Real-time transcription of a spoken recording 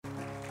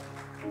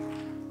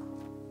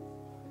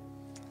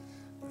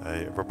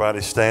Hey,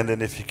 everybody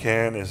standing if you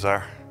can, as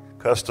our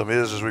custom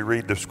is as we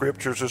read the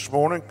scriptures this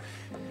morning.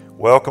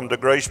 Welcome to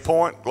Grace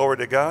Point. Glory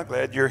to God.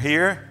 Glad you're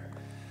here.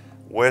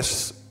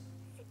 Wes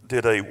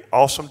did an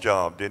awesome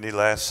job, didn't he,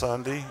 last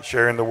Sunday,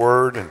 sharing the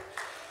word, and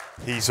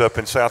he's up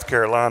in South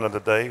Carolina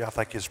today. I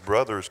think his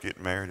brother is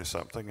getting married or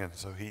something, and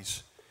so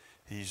he's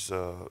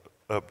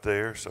up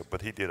there.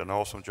 But he did an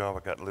awesome job.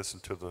 I got to listen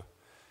to the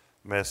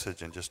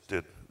message and just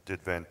did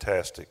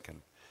fantastic,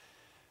 and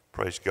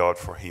praise God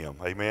for him.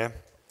 Amen.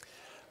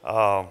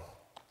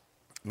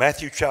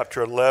 Matthew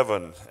chapter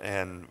 11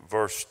 and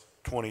verse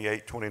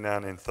 28,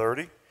 29, and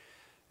 30.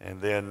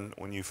 And then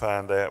when you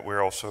find that,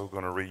 we're also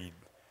going to read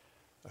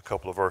a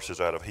couple of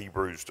verses out of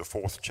Hebrews, the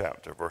 4th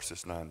chapter,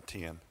 verses 9,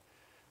 10,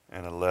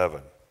 and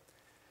 11.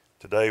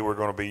 Today we're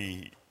going to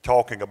be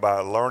talking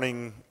about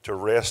learning to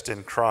rest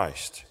in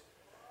Christ.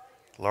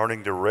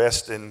 Learning to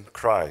rest in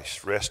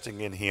Christ,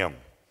 resting in Him.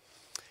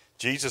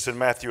 Jesus in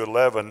Matthew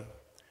 11,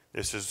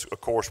 this is, of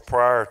course,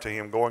 prior to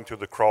Him going to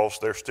the cross.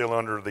 They're still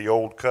under the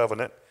old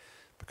covenant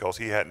because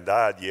He hadn't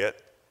died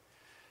yet.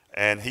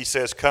 And He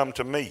says, "Come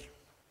to me."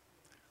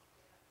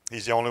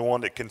 He's the only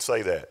one that can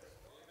say that. Amen.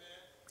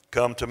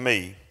 Come to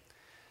me.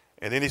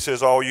 And then He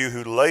says, "All you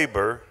who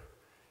labor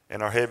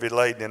and are heavy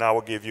laden, and I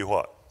will give you"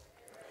 what?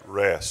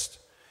 Rest.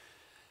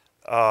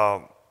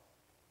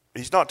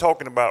 He's not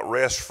talking about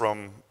rest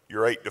from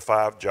your 8 to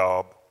 5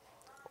 job,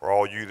 or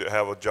all you that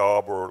have a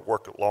job or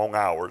work at long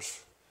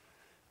hours.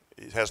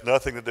 It has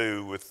nothing to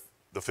do with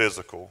the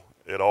physical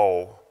at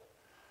all.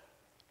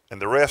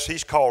 And the rest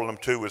He's calling them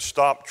to is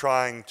stop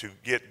trying to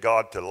get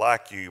God to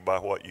like you by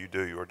what you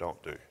do or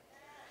don't do.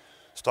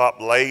 Stop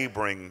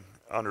laboring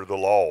under the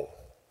law,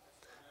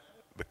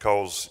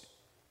 because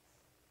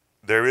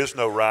there is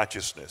no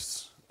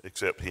righteousness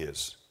except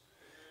His.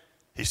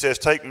 He says,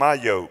 "Take my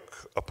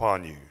yoke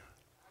upon you.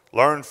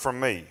 Learn from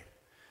me,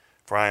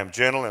 for I am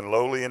gentle and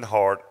lowly in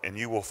heart, and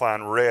you will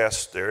find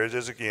rest," there it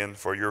is again,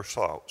 "for your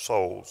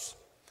souls."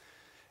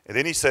 And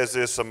then He says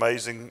this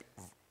amazing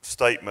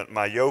statement,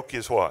 "My yoke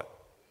is" what?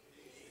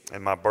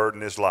 "And my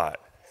burden is light."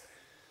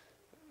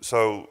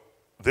 So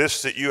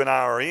this that you and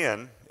I are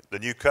in, the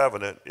new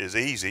covenant, is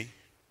easy.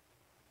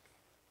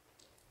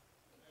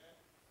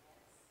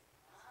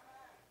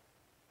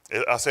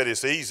 I said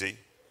it's easy.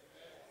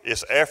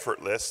 It's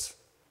effortless.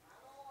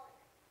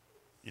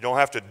 You don't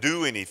have to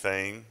do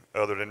anything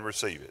other than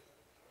receive it.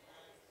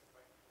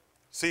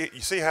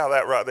 You see how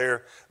that right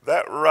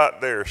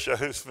there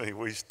shows me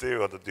we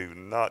still do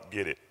not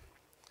get it.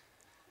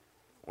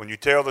 When you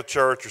tell the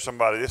church or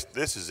somebody,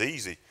 this is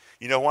easy.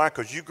 You know why?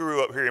 Because you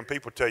grew up hearing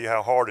people tell you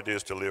how hard it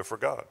is to live for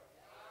God.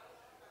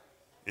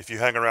 If you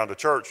hang around the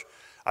church,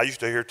 I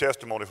used to hear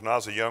testimonies when I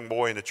was a young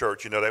boy in the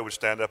church. You know, they would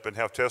stand up and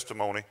have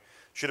testimony.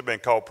 Should have been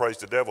called praise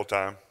the devil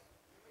time.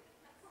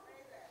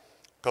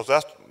 Because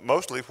that's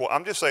mostly,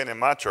 I'm just saying in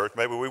my church,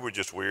 maybe we were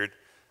just weird,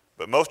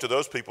 but most of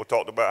those people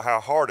talked about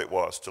how hard it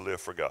was to live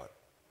for God.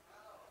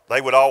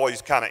 They would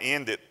always kind of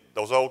end it,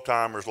 those old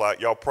timers, like,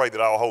 "Y'all pray that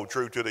I'll hold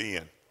true to the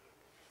end."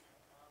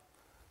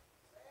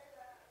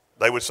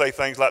 They would say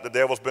things like, "The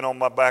devil's been on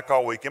my back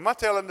all week. Am I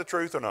telling the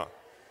truth or not?"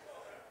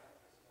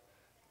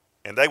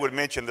 And they would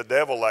mention the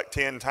devil like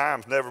 10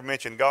 times, never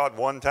mention God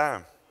one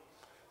time.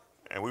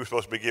 And we were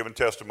supposed to be giving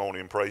testimony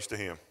and praise to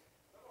Him.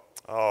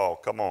 Oh,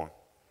 come on.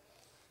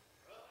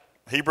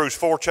 Hebrews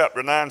 4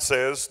 chapter 9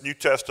 says, New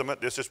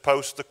Testament, this is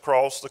post the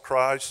cross, the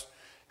Christ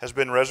has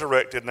been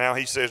resurrected. Now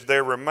He says,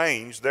 "There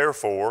remains,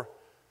 therefore,"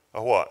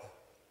 a what?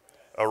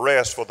 "A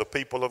rest for the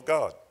people of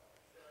God.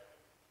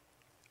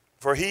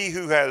 For he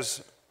who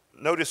has,"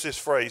 notice this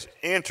phrase,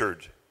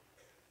 "entered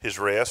his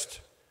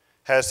rest,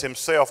 has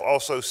himself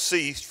also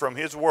ceased from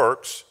his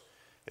works,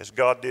 as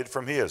God did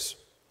from His.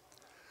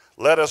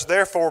 Let us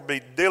therefore be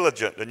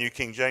diligent," the New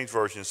King James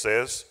Version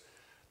says.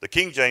 The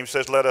King James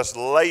says, "Let us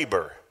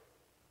labor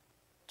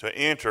to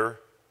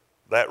enter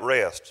that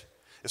rest."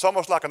 It's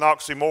almost like an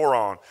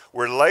oxymoron.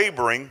 We're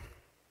laboring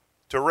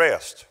to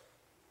rest.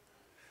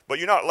 But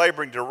you're not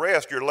laboring to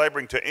rest, you're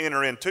laboring to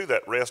enter into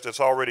that rest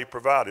that's already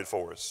provided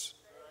for us.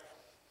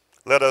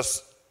 "Let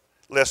us,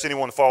 lest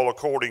anyone fall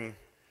according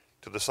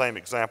to the same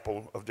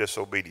example of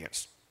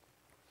disobedience."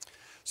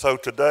 So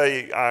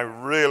today, I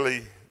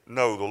really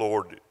know the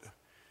Lord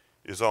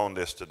is on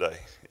this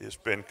today. It's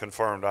been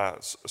confirmed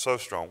so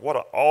strong. What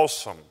an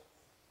awesome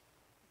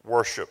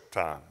worship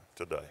time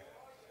today.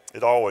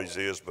 It always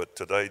is, but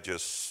today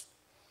just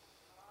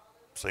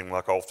seemed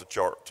like off the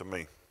chart to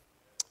me.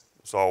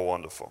 It's all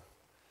wonderful.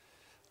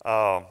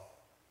 I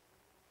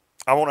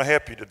want to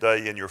help you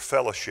today in your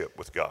fellowship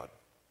with God.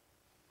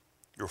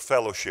 Your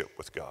fellowship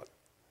with God.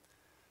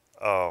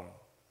 I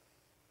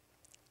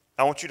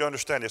want you to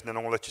understand this, and then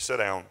I'm going to let you sit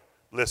down.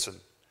 Listen,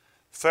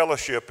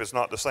 fellowship is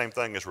not the same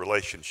thing as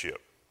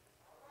relationship.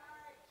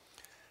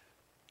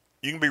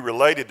 You can be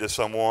related to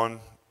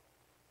someone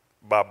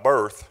by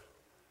birth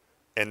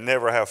and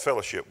never have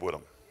fellowship with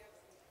them.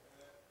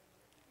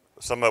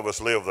 Some of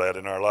us live that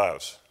in our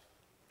lives.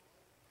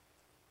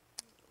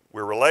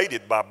 We're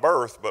related by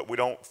birth, but we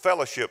don't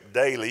fellowship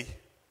daily,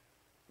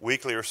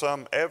 weekly, or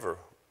some ever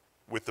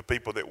with the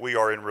people that we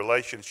are in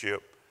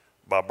relationship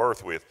by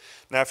birth with.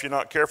 Now, if you're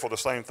not careful, the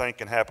same thing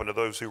can happen to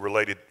those who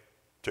related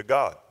to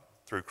God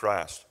through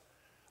Christ.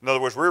 In other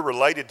words, we're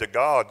related to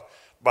God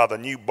by the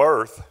new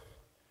birth,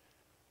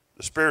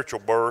 the spiritual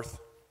birth,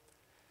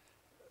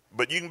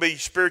 but you can be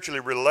spiritually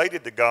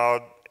related to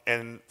God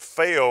and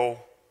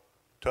fail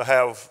to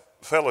have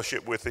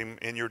fellowship with him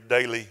in your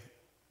daily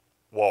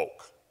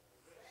walk.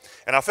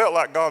 And I felt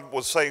like God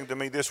was saying to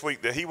me this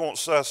week that he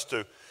wants us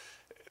to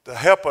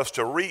help us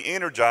to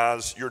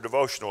re-energize your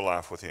devotional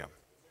life with him.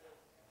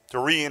 To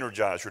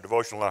re-energize your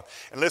devotional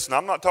life. And listen,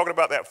 I'm not talking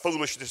about that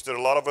foolishness that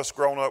a lot of us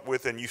grown up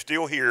with, and you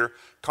still hear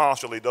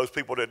constantly those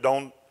people that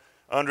don't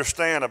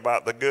understand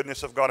about the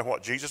goodness of God and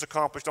what Jesus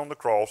accomplished on the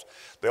cross.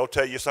 They'll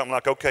tell you something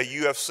like, okay,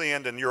 you have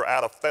sinned and you're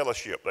out of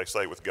fellowship, they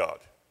say, with God.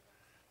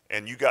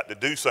 And you got to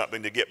do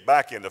something to get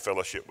back into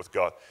fellowship with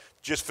God.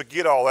 Just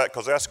forget all that,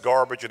 because that's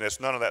garbage,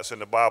 and none of that's in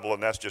the Bible,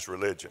 and that's just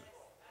religion.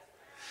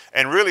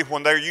 And really,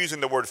 when they're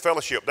using the word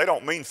fellowship, they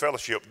don't mean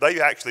fellowship.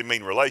 They actually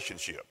mean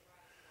relationship.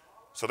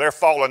 So they're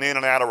falling in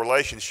and out of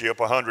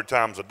relationship 100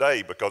 times a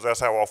day, because that's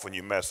how often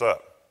you mess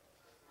up,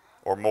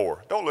 or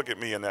more. Don't look at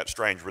me in that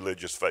strange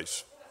religious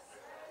face.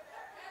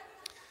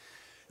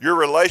 Your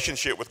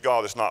relationship with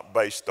God is not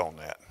based on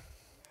that.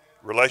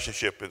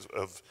 Relationship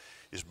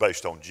is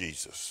based on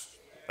Jesus.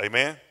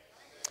 Amen?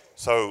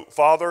 So,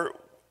 Father,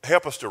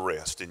 help us to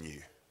rest in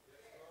you.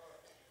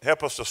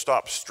 Help us to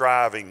stop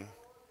striving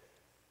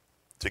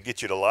to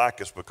get you to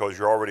like us, because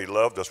you already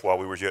loved us while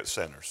we were yet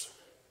sinners.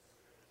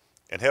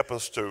 And help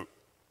us to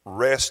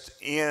rest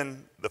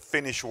in the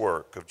finished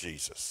work of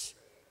Jesus.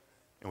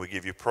 And we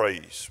give you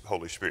praise,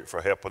 Holy Spirit,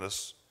 for helping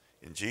us.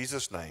 In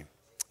Jesus' name,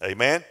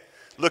 amen.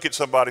 Look at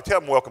somebody. Tell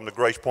them welcome to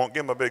Grace Point.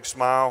 Give them a big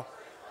smile.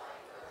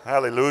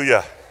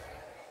 Hallelujah.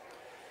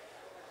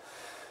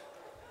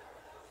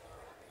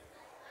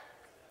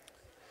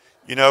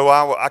 You know,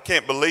 I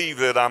can't believe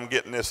that I'm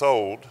getting this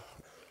old,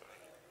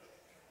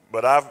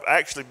 but I've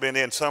actually been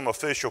in some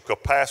official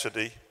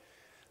capacity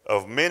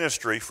of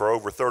ministry for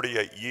over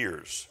 38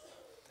 years.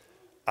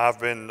 I've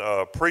been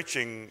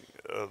preaching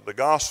the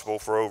gospel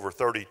for over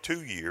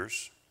 32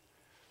 years,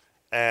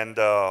 and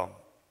man,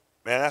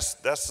 that's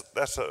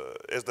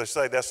as they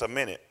say, that's a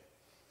minute.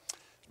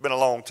 It's been a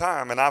long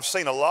time, and I've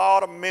seen a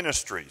lot of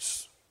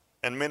ministries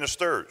and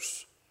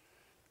ministers.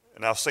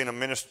 And I've seen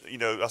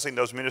I've seen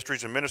those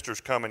ministries and ministers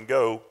come and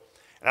go.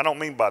 And I don't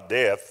mean by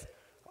death,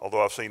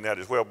 although I've seen that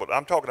as well. But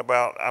I'm talking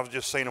about, I've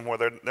just seen them where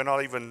they're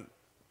not even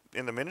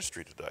in the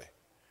ministry today.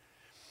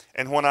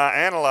 And when I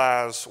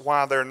analyze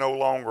why they're no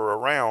longer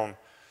around,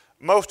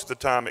 most of the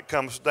time it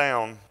comes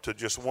down to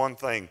just one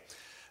thing.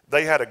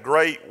 They had a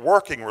great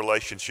working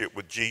relationship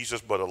with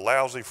Jesus, but a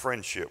lousy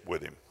friendship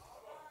with him.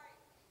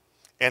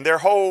 And their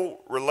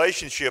whole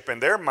relationship in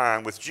their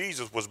mind with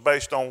Jesus was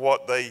based on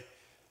what they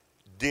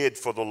did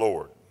for the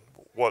Lord.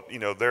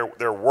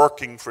 They're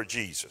working for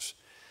Jesus.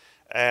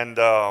 And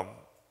aren't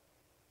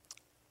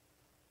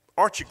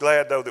you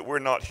glad, though, that we're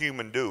not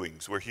human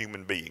doings, we're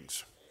human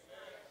beings?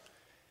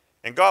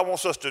 And God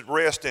wants us to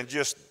rest in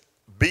just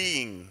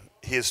being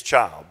his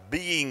child,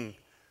 being,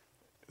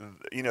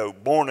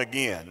 born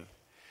again.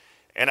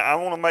 And I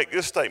want to make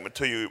this statement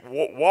to you.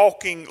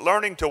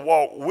 Learning to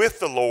walk with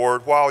the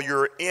Lord while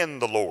you're in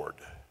the Lord.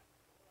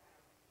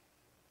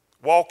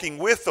 Walking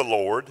with the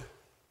Lord,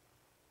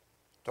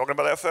 talking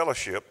about that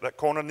fellowship, that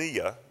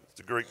koinonia, it's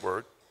the Greek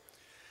word.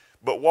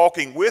 But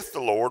walking with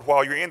the Lord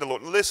while you're in the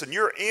Lord. Listen,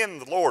 you're in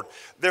the Lord.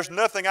 There's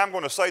nothing I'm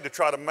going to say to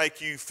try to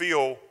make you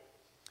feel,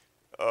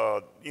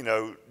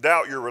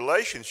 doubt your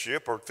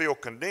relationship or feel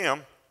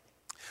condemned.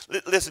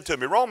 Listen to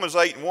me. Romans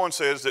 8:1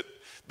 says that,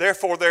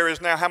 therefore there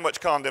is now how much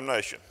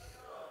condemnation?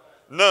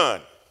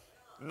 None.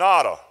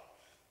 Nada.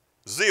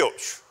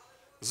 Zilch.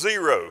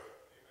 Zero.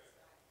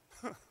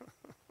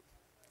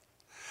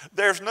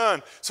 There's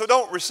none. So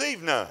don't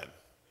receive none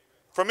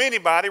from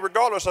anybody,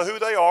 regardless of who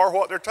they are,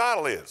 what their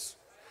title is.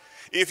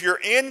 If you're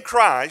in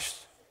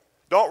Christ,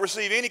 don't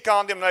receive any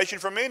condemnation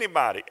from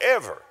anybody,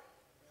 ever.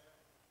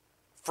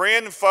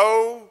 Friend,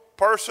 foe,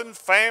 person,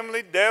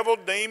 family, devil,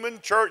 demon,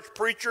 church,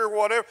 preacher,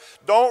 whatever.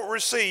 Don't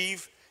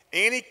receive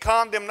any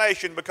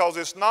condemnation, because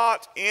it's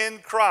not in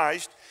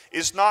Christ.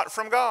 It's not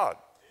from God.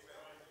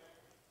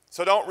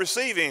 So don't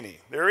receive any.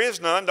 There is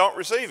none. Don't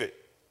receive it.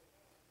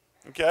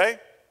 Okay?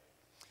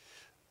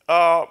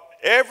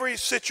 Every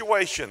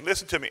situation,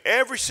 listen to me,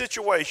 every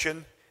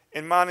situation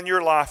in mine and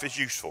your life is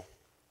useful.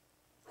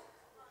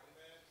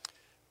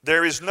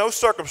 There is no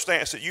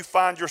circumstance that you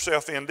find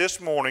yourself in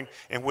this morning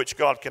in which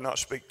God cannot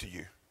speak to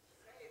you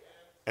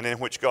and in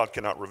which God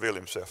cannot reveal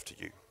himself to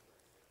you.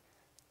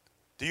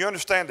 Do you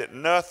understand that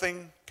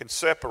nothing can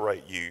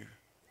separate you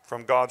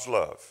from God's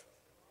love?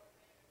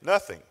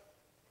 Nothing.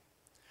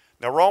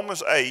 Now,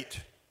 Romans 8,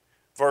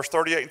 verse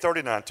 38 and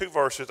 39, two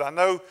verses. I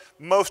know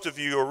most of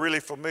you are really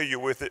familiar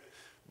with it,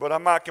 but I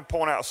might can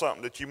point out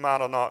something that you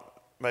might have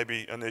not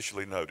maybe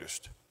initially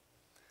noticed.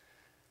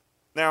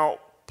 Now,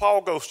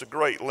 Paul goes to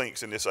great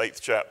lengths in this 8th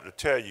chapter to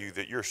tell you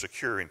that you're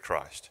secure in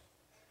Christ.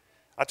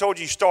 I told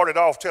you he started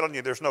off telling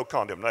you there's no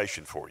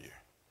condemnation for you.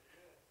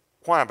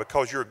 Why?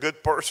 Because you're a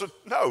good person?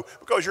 No,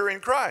 because you're in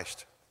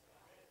Christ.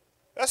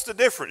 That's the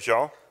difference,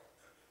 y'all.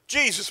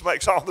 Jesus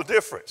makes all the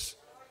difference.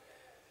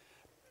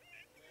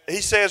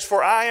 He says,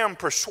 for I am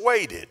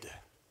persuaded.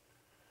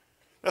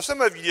 Now,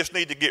 some of you just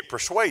need to get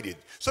persuaded.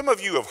 Some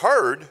of you have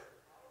heard,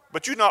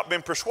 but you've not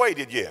been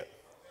persuaded yet.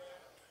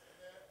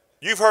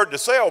 You've heard the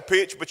sale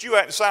pitch, but you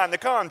haven't signed the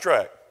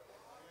contract.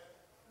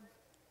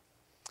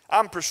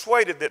 I'm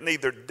persuaded that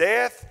neither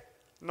death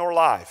nor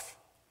life,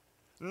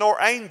 nor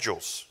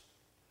angels,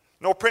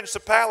 nor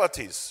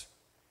principalities,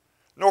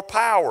 nor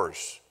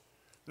powers,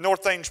 nor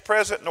things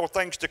present, nor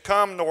things to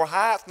come, nor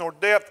height, nor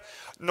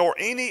depth, nor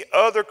any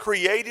other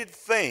created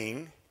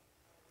thing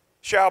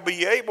shall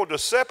be able to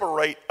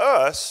separate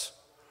us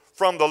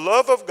from the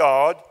love of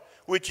God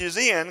which is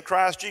in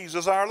Christ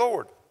Jesus our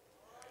Lord.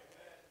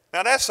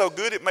 Now that's so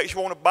good it makes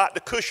you want to bite the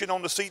cushion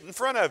on the seat in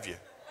front of you.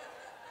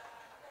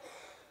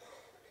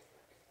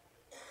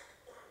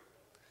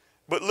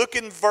 But look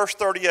in verse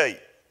 38.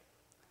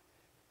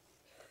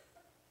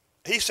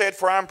 He said,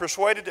 for I am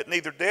persuaded that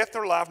neither death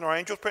nor life, nor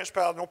angels,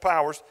 principalities, nor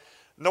powers,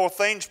 nor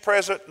things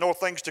present, nor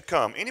things to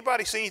come.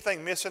 Anybody see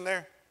anything missing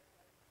there?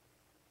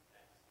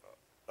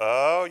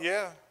 Oh,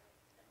 yeah.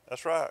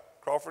 That's right.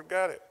 Crawford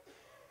got it.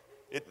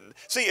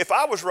 See, if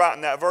I was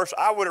writing that verse,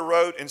 I would have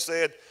wrote and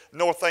said,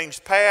 nor things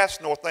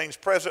past, nor things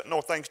present,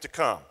 nor things to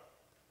come.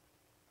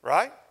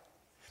 Right?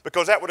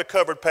 Because that would have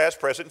covered past,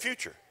 present, and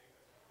future.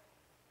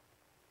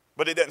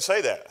 But it doesn't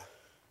say that.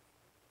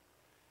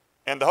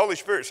 And the Holy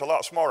Spirit's a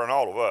lot smarter than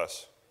all of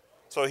us.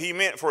 So he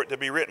meant for it to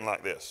be written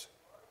like this.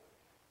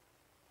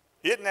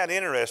 Isn't that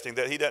interesting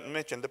that he doesn't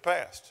mention the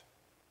past?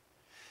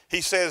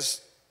 He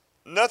says,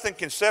 nothing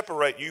can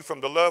separate you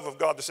from the love of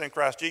God that's in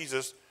Christ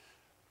Jesus,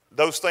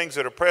 those things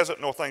that are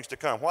present nor things to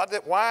come.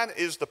 Why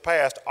is the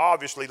past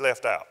obviously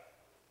left out?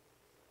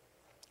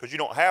 Because you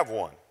don't have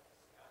one.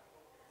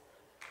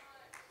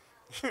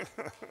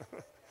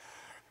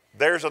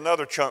 There's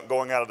another chunk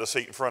going out of the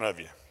seat in front of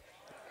you.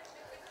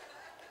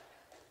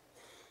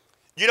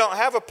 You don't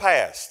have a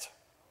past.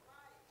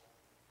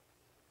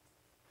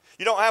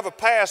 You don't have a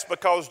past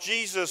because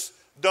Jesus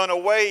done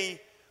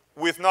away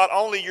with not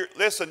only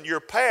your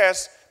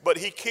past, but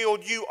he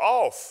killed you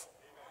off.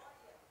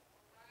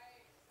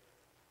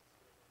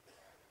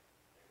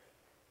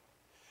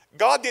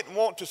 God didn't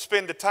want to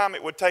spend the time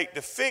it would take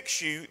to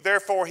fix you,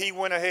 therefore he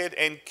went ahead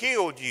and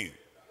killed you.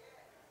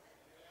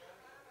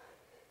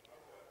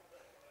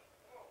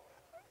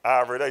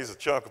 Ivory, there's a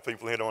chunk of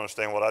people here don't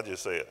understand what I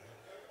just said.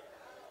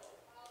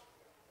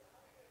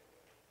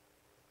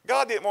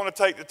 God didn't want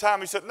to take the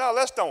time. He said, no,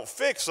 let's don't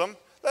fix them.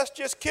 Let's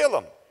just kill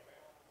them.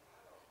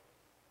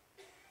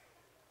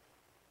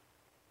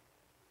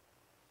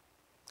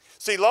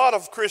 See, a lot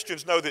of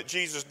Christians know that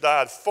Jesus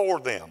died for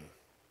them,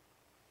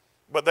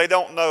 but they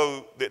don't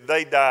know that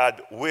they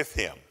died with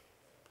him.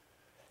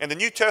 And the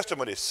New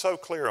Testament is so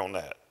clear on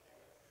that.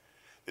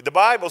 The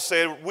Bible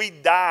said we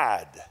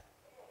died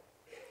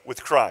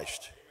with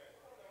Christ.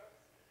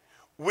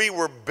 We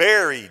were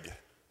buried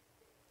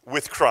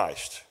with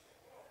Christ.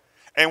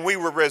 And we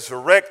were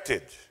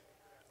resurrected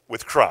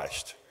with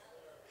Christ.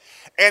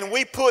 And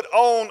we put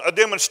on a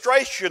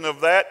demonstration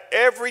of that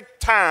every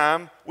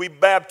time we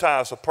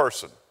baptize a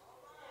person.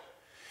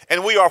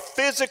 And we are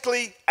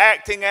physically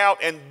acting out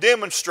and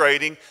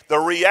demonstrating the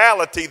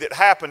reality that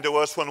happened to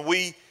us when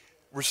we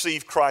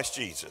received Christ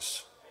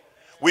Jesus.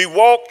 We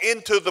walk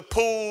into the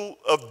pool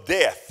of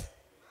death.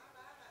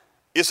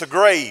 It's a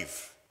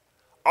grave.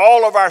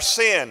 All of our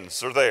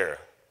sins are there.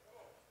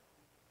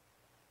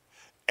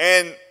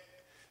 And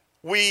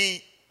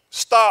we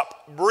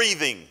stop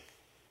breathing.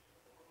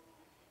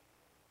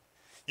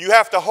 You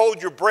have to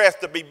hold your breath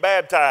to be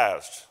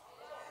baptized.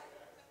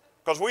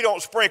 Because we don't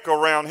sprinkle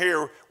around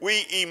here.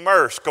 We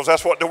immerse, because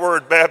that's what the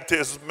word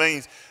baptism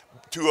means,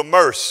 to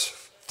immerse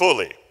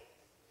fully.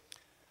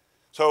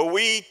 So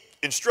we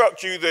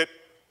instruct you that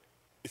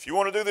if you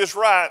want to do this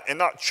right and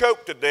not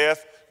choke to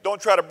death,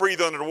 don't try to breathe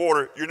under the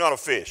water. You're not a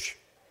fish.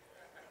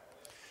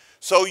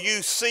 So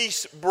you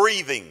cease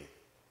breathing.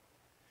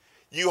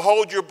 You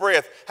hold your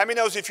breath. How many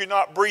knows if you're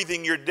not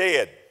breathing, you're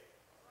dead?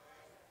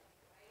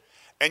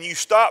 And you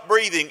stop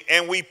breathing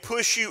and we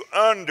push you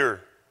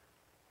under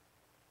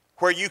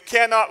where you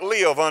cannot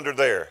live under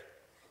there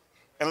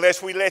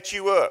unless we let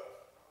you up.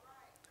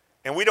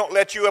 And we don't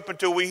let you up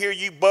until we hear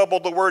you bubble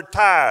the word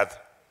tithe.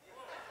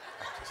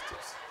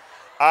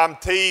 I'm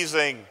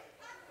teasing.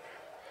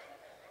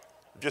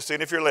 Just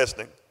seeing if you're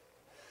listening.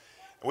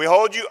 We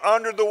hold you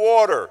under the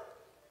water.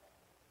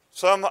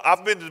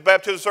 I've been to the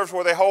baptism service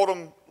where they hold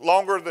them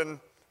longer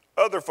than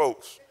other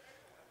folks.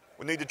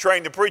 We need to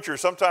train the preacher.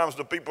 Sometimes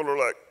the people are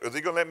like, is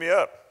he going to let me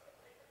up?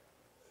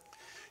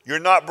 You're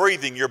not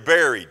breathing. You're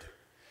buried.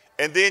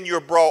 And then you're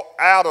brought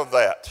out of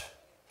that.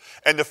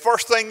 And the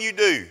first thing you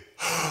do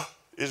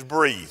is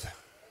breathe.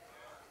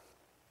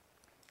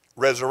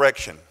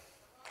 Resurrection.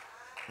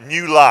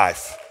 New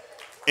life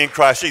in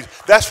Christ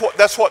Jesus.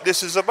 That's what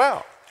this is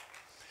about.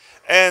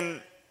 And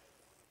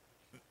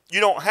you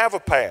don't have a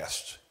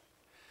past.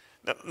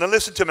 Now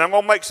listen to me. I'm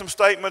going to make some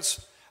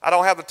statements. I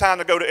don't have the time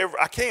to go to every,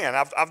 I can.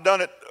 I've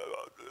done it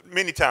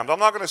many times. I'm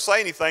not going to say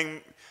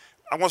anything.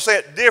 I'm going to say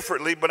it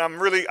differently, but I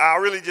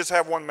really just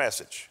have one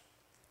message.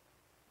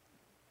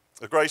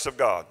 The grace of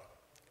God.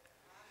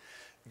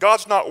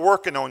 God's not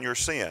working on your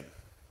sin.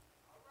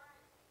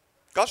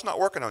 God's not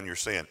working on your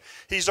sin.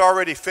 He's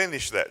already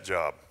finished that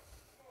job.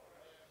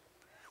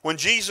 When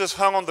Jesus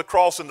hung on the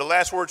cross and the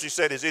last words he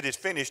said is, "It is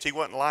finished," he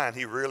wasn't lying.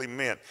 He really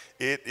meant,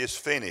 it is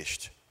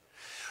finished.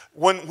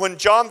 When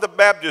John the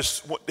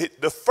Baptist,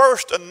 the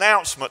first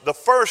announcement, the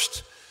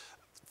first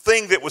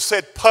thing that was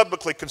said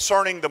publicly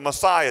concerning the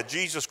Messiah,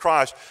 Jesus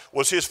Christ,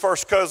 was his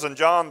first cousin,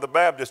 John the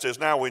Baptist, as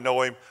now we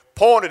know him,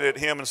 pointed at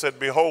him and said,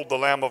 "Behold the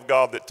Lamb of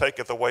God that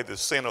taketh away the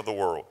sin of the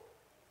world."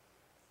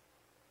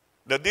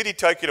 Now, did he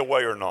take it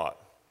away or not?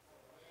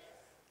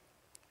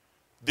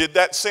 Did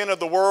that sin of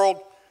the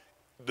world,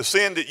 the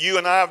sin that you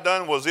and I have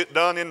done, was it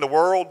done in the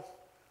world,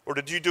 or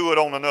did you do it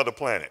on another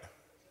planet?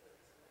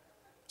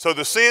 So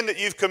the sin that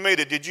you've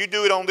committed, did you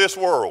do it on this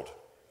world?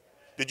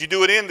 Did you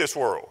do it in this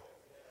world?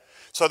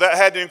 So that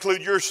had to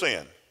include your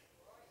sin.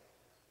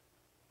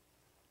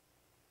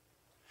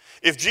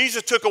 If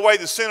Jesus took away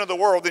the sin of the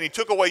world, then he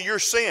took away your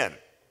sin.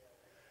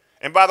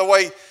 And by the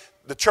way,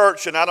 the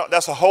church, and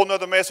that's a whole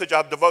nother message.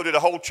 I've devoted a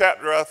whole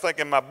chapter, I think,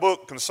 in my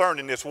book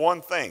concerning this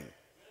one thing.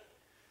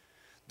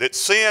 That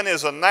sin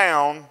is a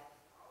noun,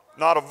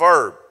 not a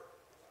verb.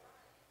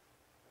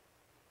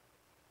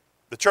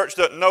 The church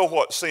doesn't know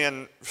what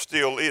sin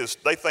still is.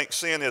 They think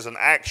sin is an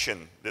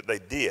action that they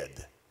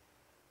did.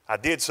 I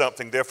did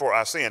something, therefore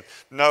I sinned.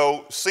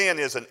 No, sin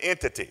is an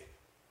entity.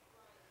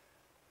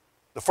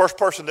 The first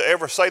person to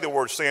ever say the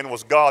word sin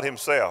was God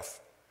himself.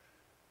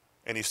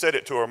 And he said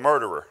it to a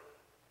murderer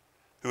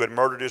who had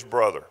murdered his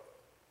brother.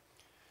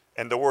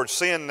 And the word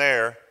sin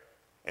there,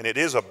 and it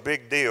is a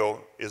big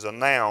deal, is a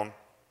noun,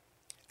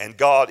 and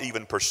God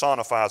even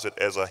personifies it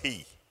as a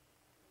he.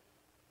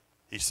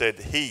 He said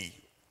he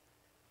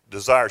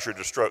desires your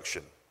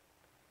destruction.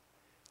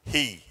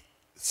 He,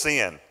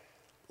 sin,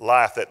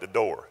 lieth at the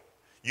door.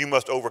 You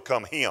must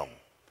overcome him.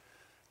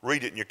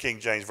 Read it in your King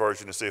James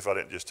Version and see if I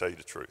didn't just tell you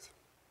the truth.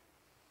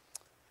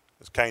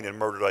 As Cain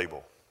murdered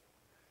Abel.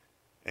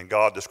 And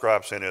God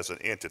describes sin as an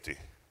entity.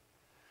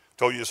 I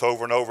told you this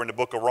over and over in the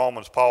book of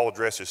Romans. Paul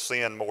addresses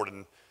sin more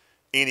than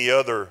any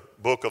other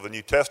book of the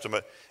New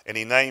Testament. And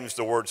he names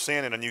the word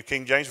sin in the New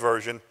King James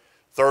Version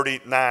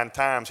 39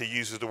 times. He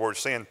uses the word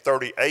sin.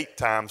 38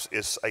 times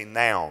is a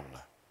noun.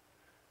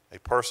 A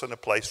person, a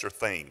place, or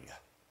thing.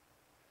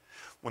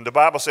 When the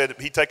Bible said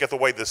he taketh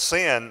away the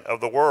sin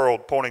of the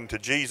world, pointing to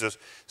Jesus,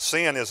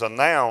 sin is a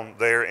noun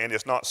there, and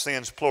it's not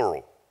sins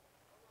plural.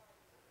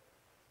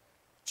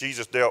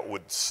 Jesus dealt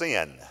with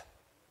sin,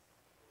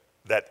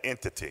 that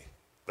entity,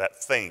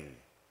 that thing,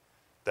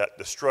 that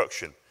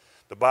destruction.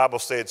 The Bible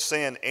said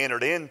sin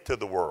entered into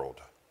the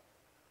world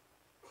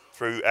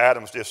through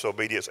Adam's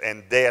disobedience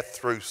and death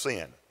through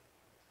sin.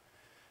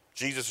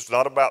 Jesus is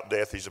not about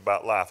death, he's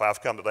about life.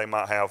 I've come that they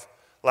might have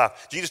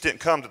life. Jesus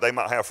didn't come that they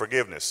might have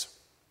forgiveness.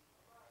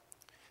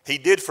 He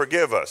did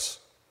forgive us.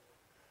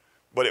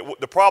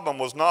 But the problem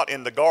was not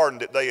in the garden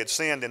that they had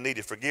sinned and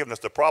needed forgiveness.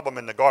 The problem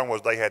in the garden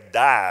was they had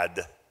died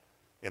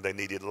and they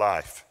needed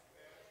life.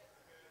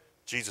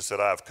 Jesus said,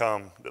 I have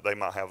come that they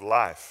might have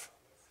life.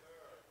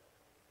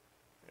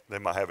 They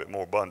might have it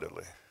more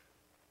abundantly.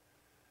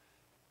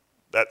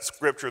 That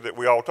scripture that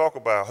we all talk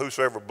about,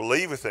 whosoever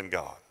believeth in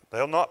God,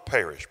 they'll not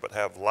perish but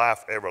have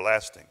life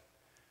everlasting.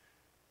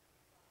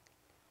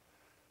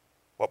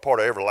 What part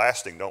of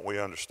everlasting don't we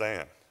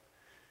understand?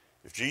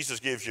 If Jesus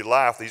gives you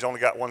life, he's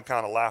only got one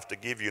kind of life to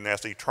give you, and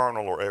that's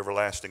eternal or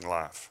everlasting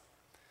life.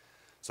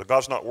 So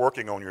God's not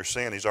working on your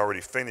sin. He's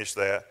already finished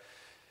that.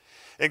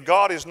 And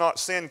God is not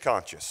sin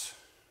conscious.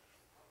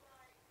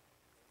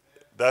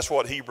 That's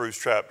what Hebrews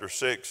chapter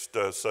 6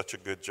 does such a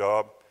good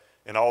job,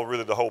 and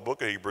really the whole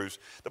book of Hebrews.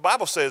 The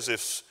Bible says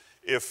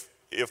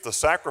if the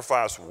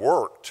sacrifice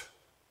worked,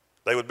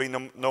 there would be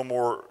no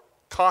more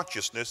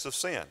consciousness of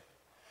sin.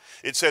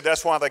 It said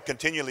that's why they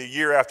continually,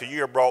 year after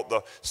year, brought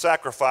the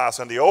sacrifice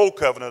in the old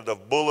covenant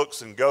of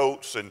bullocks and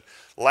goats and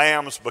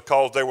lambs,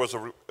 because there was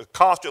a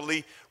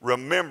constantly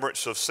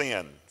remembrance of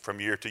sin from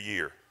year to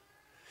year.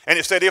 And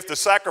it said if the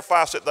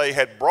sacrifice that they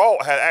had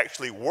brought had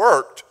actually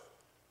worked,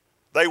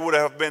 they would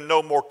have been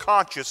no more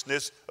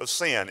consciousness of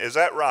sin. Is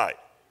that right?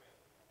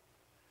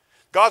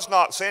 God's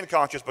not sin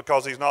conscious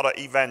because he's not an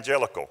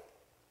evangelical.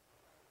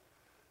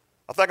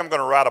 I think I'm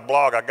going to write a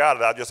blog. I got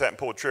it. I just haven't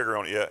pulled the trigger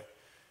on it yet.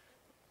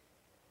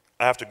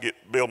 I have to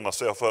build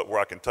myself up where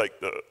I can take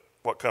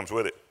what comes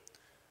with it.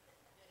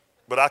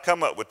 But I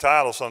come up with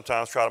titles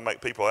sometimes, try to make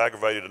people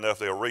aggravated enough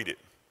they'll read it,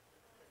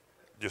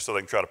 just so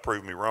they can try to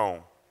prove me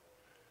wrong.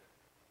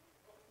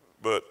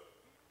 But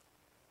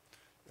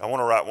I want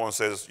to write one that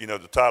says,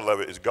 the title of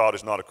it is God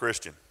is Not a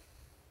Christian.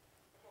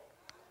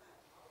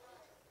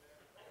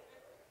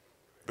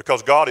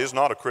 Because God is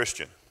not a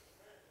Christian.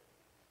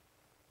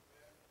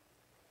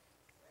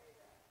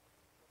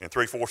 And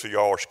 3/4 of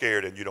y'all are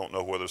scared and you don't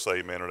know whether to say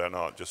amen or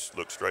not. Just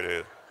look straight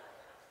ahead.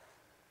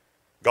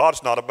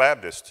 God's not a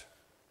Baptist.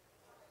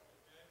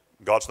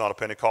 God's not a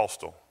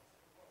Pentecostal.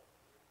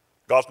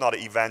 God's not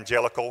an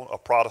evangelical, a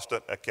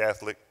Protestant, a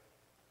Catholic.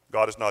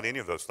 God is not any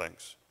of those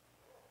things.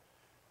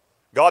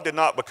 God did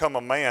not become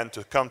a man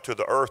to come to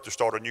the earth to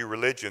start a new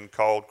religion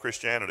called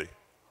Christianity.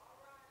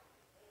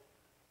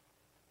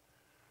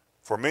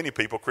 For many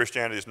people,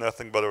 Christianity is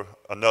nothing but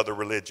another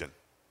religion.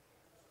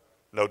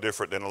 No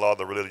different than a lot of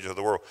the religions of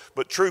the world.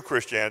 But true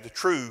Christianity,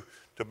 true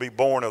to be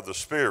born of the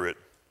Spirit,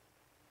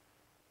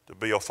 to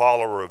be a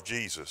follower of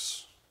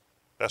Jesus,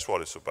 that's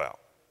what it's about.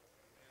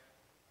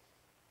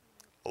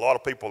 A lot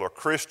of people are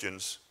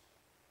Christians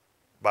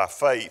by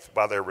faith,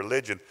 by their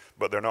religion,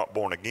 but they're not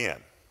born again.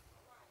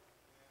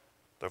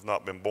 They've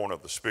not been born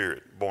of the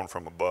Spirit, born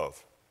from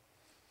above.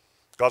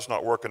 God's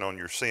not working on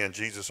your sin.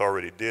 Jesus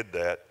already did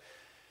that.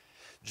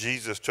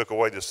 Jesus took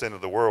away the sin of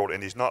the world,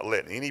 and he's not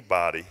letting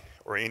anybody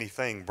or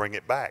anything bring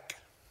it back.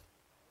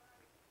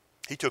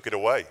 He took it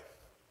away.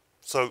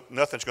 So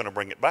nothing's going to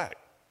bring it back.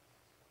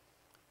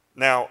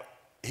 Now,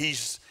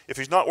 if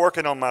he's not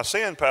working on my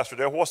sin, Pastor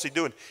Dale, what's he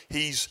doing?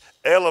 He's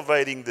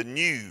elevating the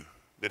new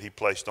that he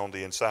placed on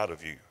the inside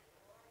of you.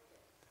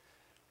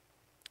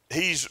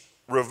 He's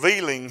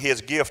revealing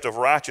his gift of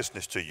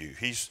righteousness to you.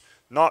 He's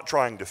not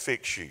trying to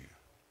fix you.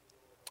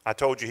 I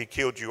told you he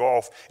killed you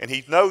off, and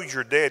he knows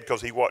you're dead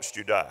because he watched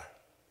you die.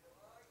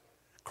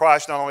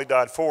 Christ not only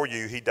died for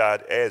you, he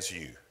died as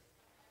you.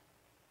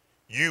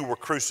 You were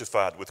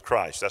crucified with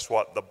Christ. That's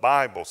what the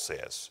Bible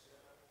says.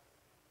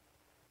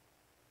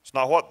 It's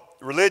not what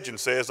religion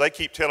says. They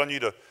keep telling you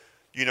to,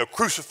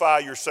 crucify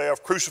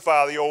yourself,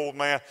 crucify the old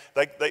man.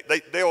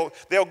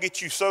 They'll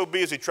get you so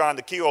busy trying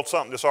to kill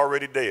something that's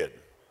already dead.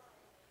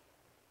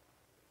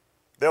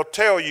 They'll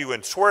tell you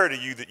and swear to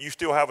you that you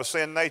still have a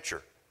sin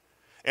nature.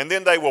 And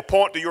then they will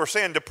point to your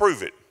sin to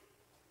prove it.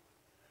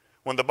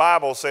 When the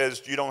Bible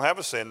says you don't have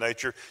a sin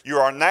nature, you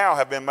are now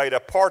have been made a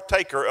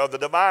partaker of the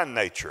divine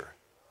nature.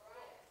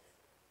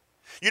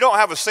 You don't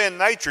have a sin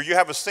nature, you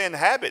have a sin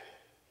habit.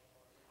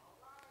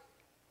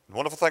 The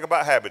wonderful thing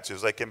about habits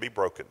is they can be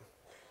broken.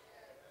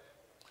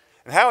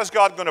 And how is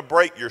God going to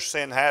break your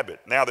sin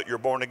habit now that you're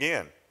born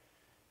again?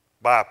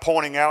 By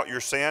pointing out your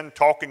sin,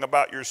 talking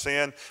about your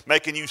sin,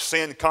 making you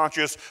sin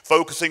conscious,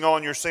 focusing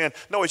on your sin.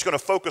 No, he's going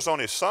to focus on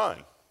his Son.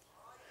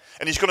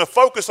 And he's going to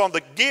focus on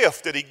the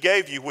gift that he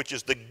gave you, which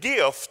is the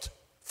gift,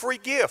 free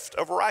gift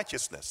of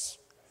righteousness.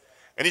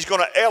 And he's going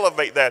to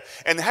elevate that.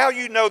 And how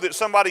you know that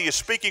somebody is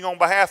speaking on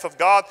behalf of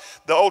God,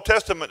 the Old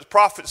Testament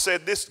prophet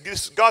said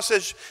this. God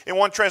says in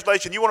one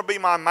translation, you want to be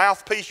my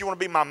mouthpiece? You want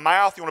to be my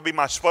mouth? You want to be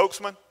my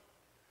spokesman?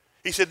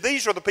 He said,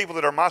 these are the people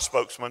that are my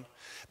spokesman.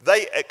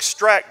 They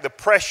extract the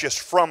precious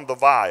from the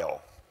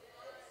vile.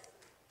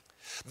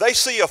 They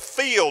see a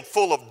field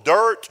full of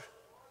dirt,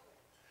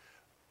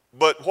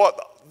 but what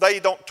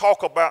they don't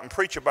talk about and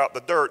preach about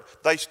the dirt,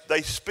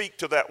 they speak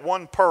to that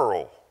one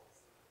pearl.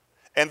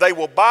 And they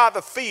will buy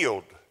the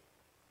field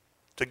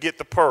to get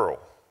the pearl.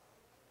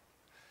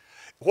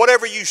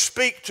 Whatever you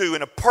speak to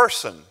in a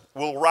person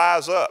will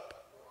rise up.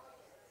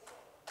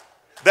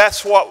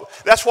 That's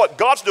what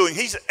God's doing.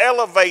 He's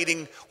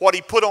elevating what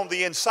he put on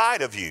the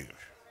inside of you.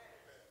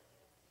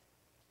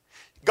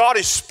 God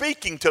is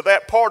speaking to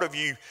that part of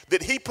you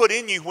that he put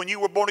in you when you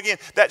were born again.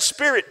 That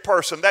spirit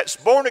person that's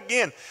born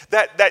again,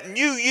 that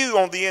new you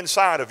on the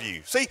inside of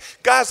you. See,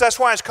 guys, that's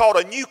why it's called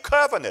a new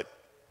covenant.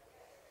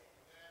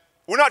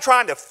 We're not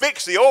trying to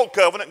fix the old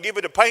covenant and give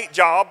it a paint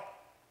job.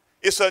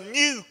 It's a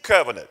new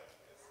covenant.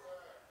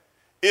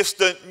 It's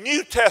the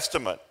New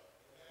Testament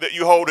that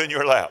you hold in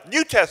your lap.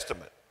 New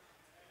Testament.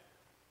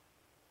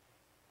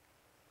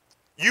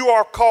 You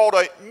are called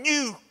a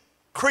new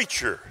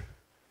creature,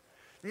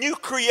 new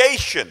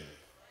creation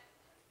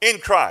in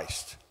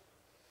Christ.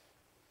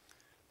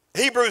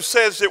 Hebrews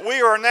says that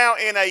we are now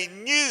in a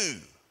new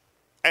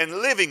and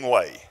living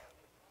way.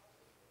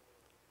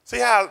 See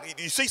how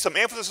you see some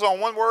emphasis on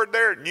one word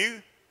there,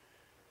 new?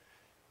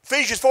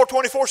 Ephesians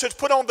 4:24 says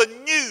put on the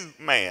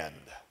new man.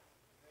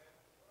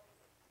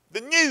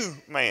 The new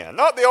man,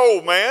 not the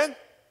old man.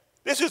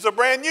 This is a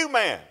brand new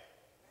man.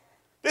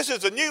 This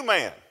is a new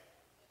man.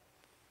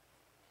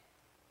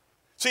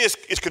 See,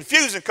 it's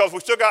confusing because we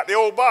still got the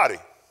old body.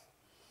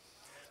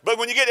 But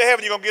when you get to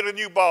heaven, you're going to get a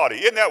new body.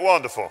 Isn't that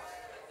wonderful?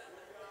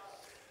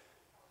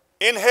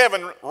 In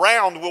heaven,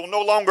 round will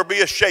no longer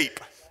be a shape.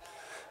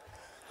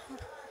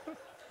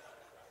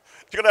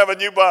 You're going to have a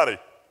new body.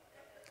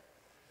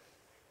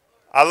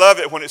 I love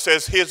it when it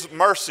says his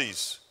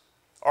mercies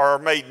are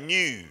made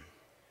new.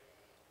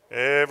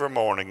 Every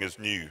morning is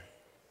new.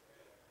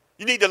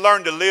 You need to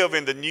learn to live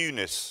in the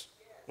newness.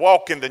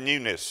 Walk in the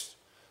newness.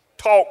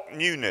 Talk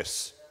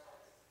newness.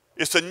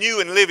 It's a new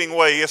and living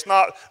way. It's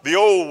not the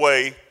old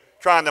way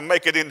trying to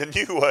make it in the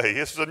new way.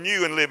 It's the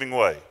new and living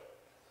way.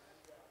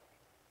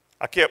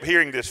 I kept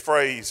hearing this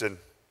phrase and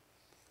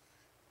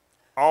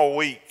all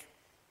week.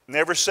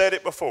 Never said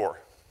it before.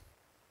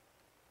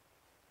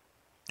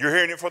 You're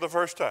hearing it for the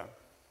first time.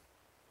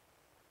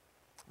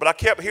 But I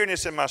kept hearing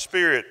this in my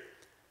spirit.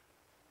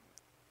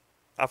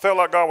 I felt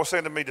like God was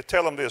saying to me to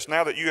tell them this.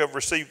 Now that you have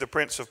received the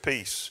Prince of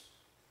Peace,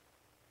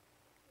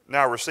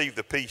 now receive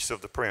the peace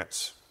of the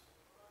Prince.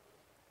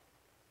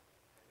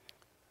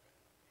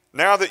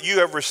 Now that you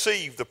have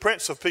received the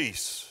Prince of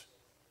Peace,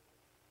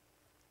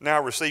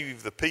 now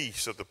receive the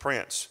peace of the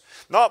Prince.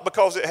 Not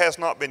because it has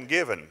not been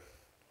given,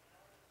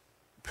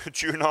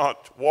 but you're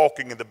not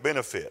walking in the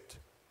benefit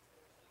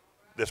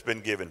that's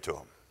been given to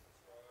them.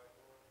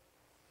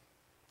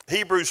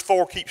 Hebrews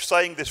 4 keeps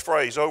saying this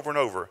phrase over and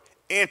over.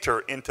 Enter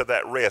into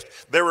that rest.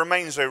 There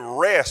remains a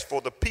rest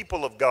for the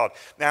people of God.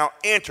 Now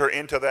enter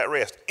into that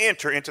rest.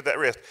 Enter into that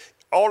rest.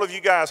 All of you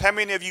guys, how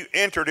many of you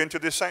entered into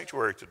this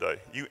sanctuary today?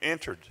 You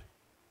entered.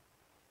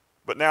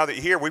 But now that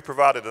you're here, we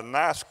provided a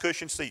nice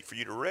cushioned seat for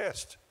you to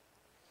rest.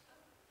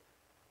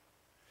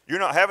 You're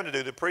not having to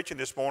do the preaching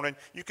this morning.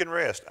 You can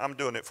rest. I'm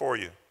doing it for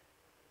you.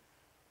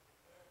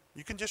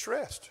 You can just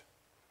rest.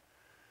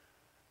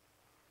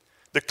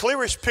 The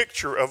clearest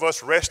picture of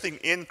us resting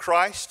in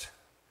Christ,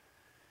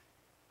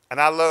 and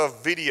I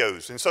love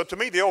videos. And so to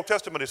me, the Old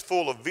Testament is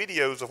full of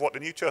videos of what the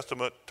New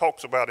Testament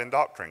talks about in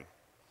doctrine.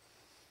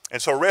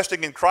 And so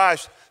resting in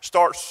Christ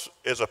starts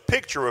as a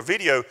picture, a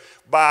video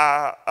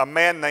by a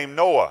man named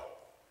Noah.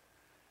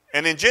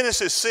 And in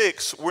Genesis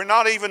 6, we're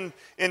not even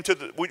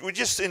into we're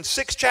just in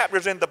 6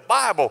 chapters in the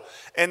Bible.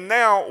 And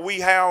now we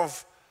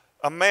have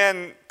a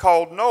man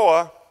called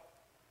Noah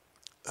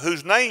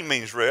whose name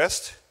means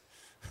rest.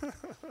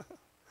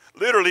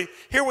 Literally,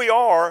 here we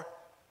are.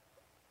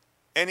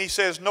 And he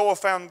says Noah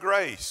found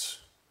grace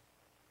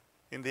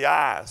in the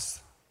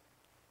eyes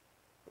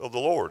of the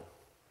Lord.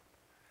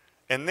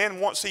 And then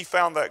once he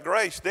found that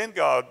grace, then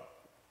God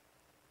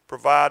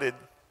provided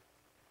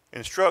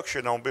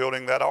instruction on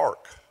building that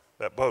ark,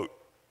 that boat.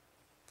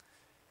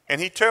 And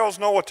he tells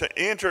Noah to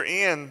enter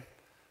in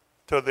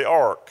to the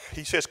ark.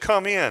 He says,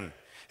 come in.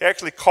 He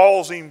actually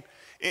calls him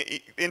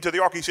into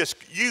the ark. He says,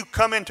 you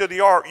come into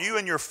the ark, you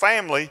and your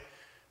family.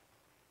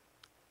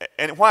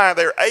 And why?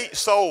 There are 8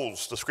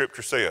 souls, the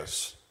scripture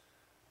says.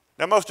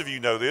 Now, most of you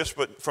know this,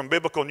 but from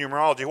biblical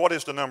numerology, what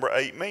does the number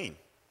 8 mean?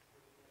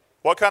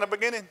 What kind of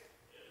beginning?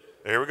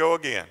 There we go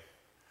again.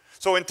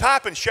 So in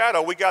type and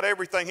shadow, we got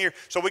everything here.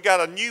 So we got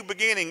a new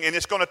beginning, and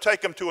it's going to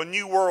take them to a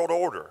new world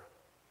order.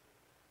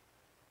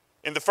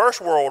 In the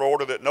first world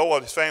order that Noah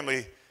and his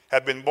family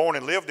had been born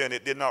and lived in,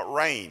 it did not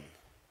rain.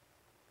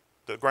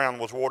 The ground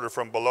was watered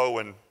from below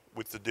and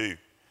with the dew.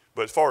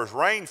 But as far as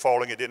rain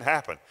falling, it didn't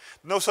happen.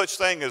 No such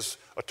thing as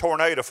a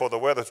tornado for the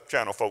Weather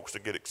Channel folks to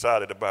get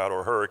excited about,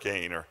 or a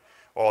hurricane, or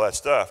all that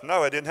stuff.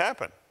 No, it didn't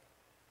happen.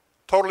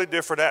 Totally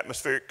different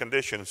atmospheric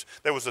conditions.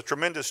 There was a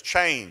tremendous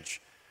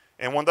change.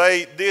 And when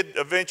they did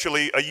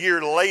eventually, a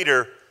year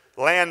later,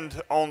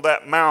 land on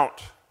that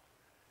mount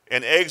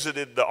and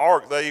exited the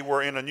ark, they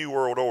were in a new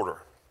world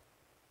order.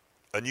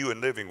 A new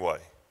and living way.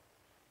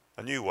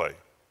 A new way.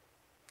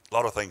 A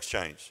lot of things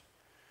changed.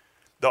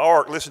 The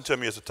ark, listen to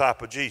me, is a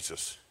type of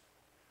Jesus.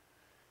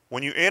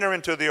 When you enter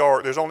into the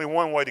ark, there's only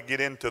one way to get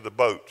into the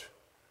boat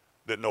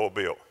that Noah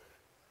built.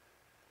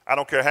 I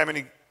don't care how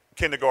many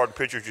kindergarten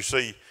pictures you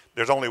see,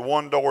 there's only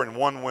one door and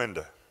one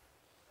window.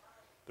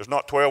 There's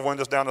not 12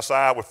 windows down the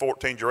side with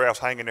 14 giraffes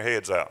hanging their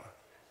heads out,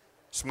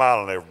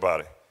 smiling at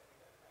everybody.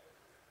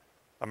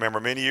 I remember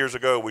many years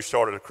ago we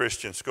started a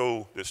Christian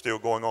school that's still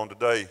going on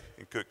today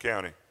in Cook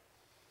County.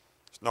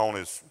 It's known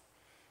as,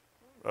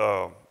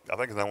 I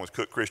think it's known as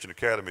Cook Christian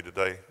Academy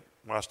today.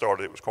 When I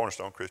started, it was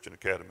Cornerstone Christian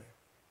Academy.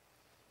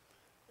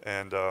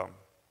 And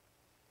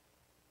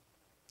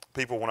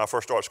people, when I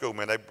first started school,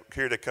 man,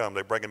 here they come.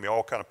 They're bringing me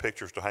all kind of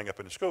pictures to hang up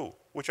in the school,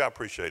 which I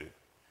appreciated.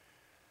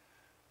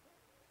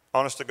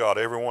 Honest to God,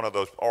 every one of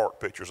those art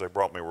pictures they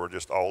brought me were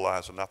just all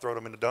lies, and I throw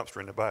them in the dumpster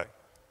in the back.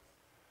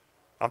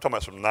 I'm talking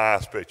about some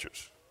nice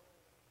pictures.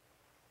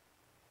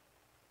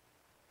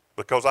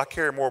 Because I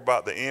care more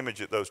about the image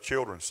that those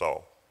children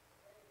saw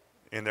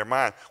in their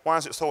mind. Why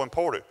is it so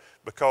important?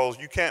 Because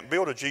you can't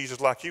build a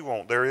Jesus like you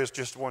want. There is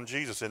just one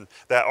Jesus, and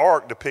that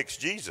ark depicts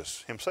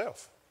Jesus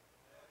himself.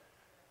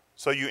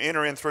 So you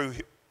enter in through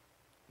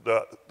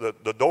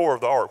the door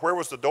of the ark. Where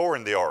was the door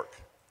in the ark?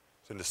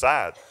 It's in the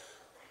side.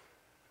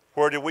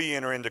 Where did we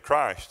enter into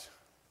Christ?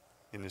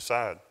 In the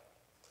side.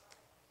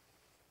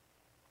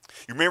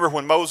 You remember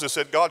when Moses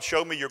said, God,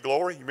 show me your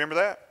glory? You remember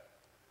that?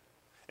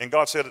 And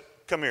God said,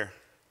 come here.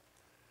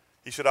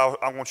 He said, I'm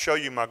going to show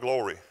you my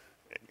glory.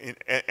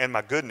 And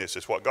my goodness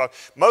is what God.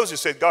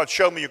 Moses said, God,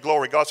 show me your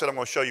glory. God said, I'm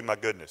going to show you my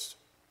goodness.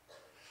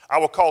 I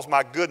will cause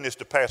my goodness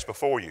to pass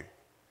before you.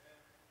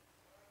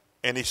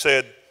 And he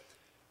said,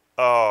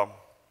 I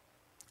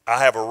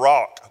have a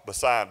rock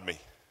beside me.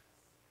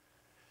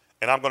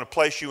 And I'm going to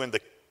place you in the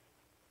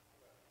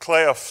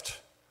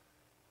cleft.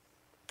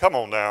 Come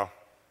on now.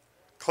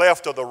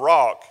 Cleft of the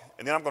rock.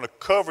 And then I'm going to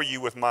cover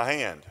you with my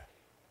hand.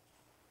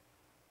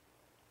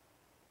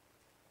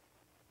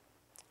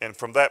 And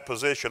from that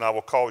position, I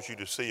will cause you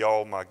to see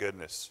all my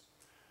goodness.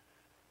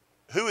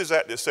 Who is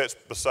that sits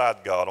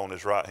beside God on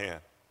his right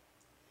hand?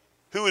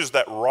 Who is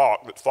that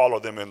rock that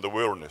followed them in the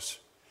wilderness?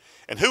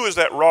 And who is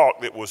that rock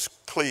that was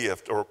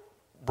cleft or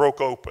broke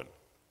open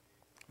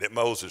that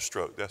Moses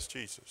struck? That's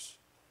Jesus.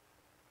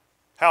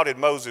 How did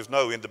Moses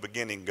know in the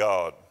beginning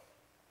God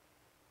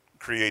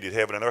created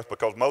heaven and earth?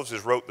 Because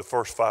Moses wrote the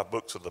first 5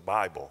 books of the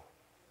Bible.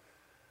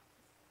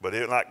 But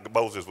it like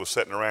Moses was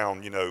sitting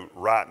around,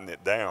 writing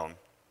it down.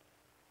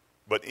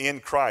 But in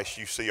Christ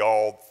you see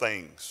all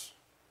things,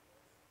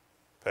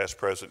 past,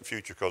 present,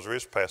 future, because there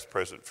is past,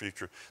 present,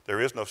 future.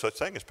 There is no such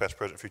thing as past,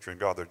 present, future in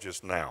God. They're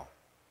just now.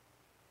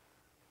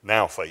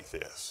 Now faith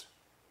is.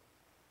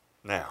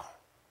 Now.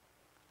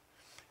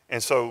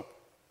 And so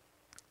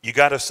you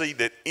got to see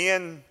that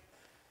in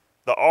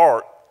the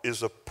ark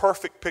is a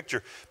perfect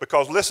picture.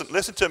 Because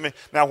listen to me.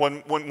 Now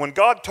when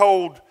God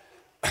told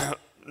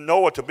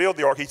Noah to build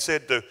the ark, he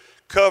said to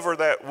cover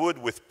that wood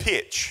with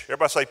pitch.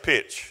 Everybody say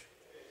pitch.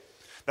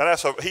 Now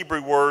that's a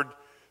Hebrew word.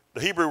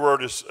 The Hebrew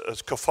word is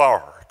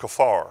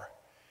kafar.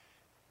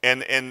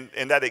 And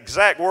that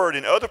exact word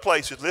in other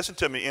places, listen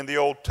to me, in the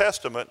Old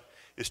Testament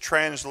is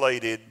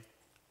translated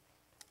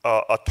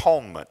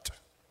atonement.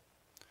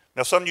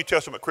 Now some New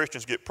Testament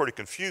Christians get pretty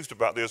confused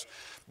about this,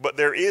 but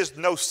there is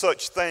no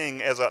such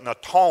thing as an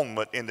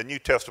atonement in the New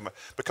Testament,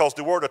 because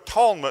the word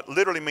atonement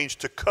literally means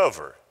to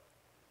cover.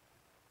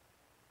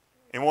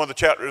 In one of the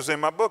chapters in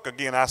my book,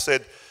 again, I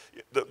said,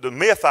 the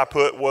myth I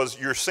put was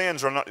your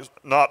sins are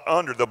not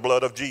under the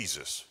blood of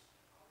Jesus.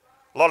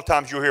 A lot of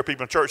times you'll hear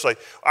people in church say,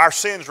 our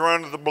sins are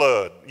under the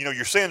blood.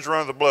 Your sins are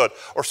under the blood.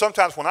 Or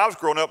sometimes when I was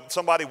growing up,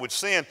 somebody would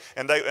sin,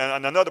 and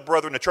another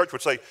brother in the church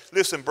would say,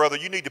 listen, brother,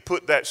 you need to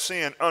put that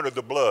sin under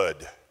the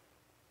blood.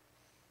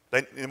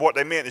 And what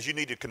they meant is you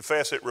need to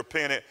confess it,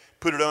 repent it,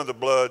 put it under the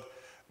blood.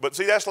 But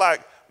see, that's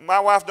like,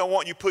 my wife don't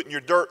want you putting your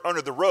dirt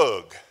under the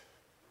rug,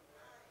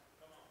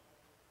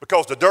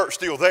 because the dirt's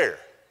still there.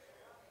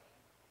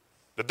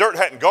 The dirt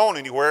hadn't gone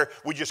anywhere.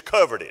 We just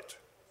covered it.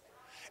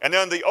 And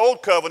then the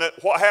old covenant,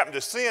 what happened to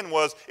sin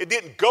was it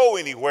didn't go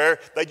anywhere.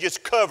 They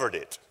just covered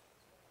it.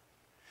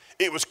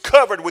 It was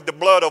covered with the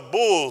blood of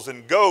bulls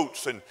and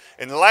goats and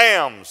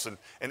lambs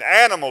and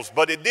animals,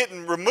 but it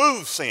didn't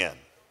remove sin.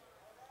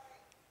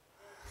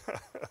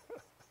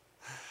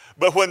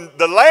 But when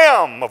the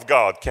Lamb of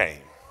God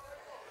came,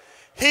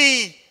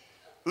 he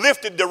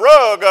lifted the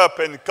rug up,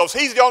 and because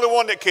he's the only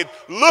one that could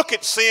look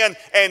at sin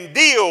and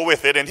deal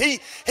with it, and he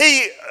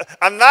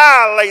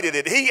annihilated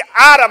it, he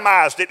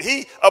itemized it,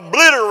 he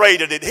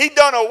obliterated it, he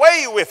done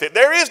away with it.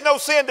 There is no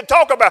sin to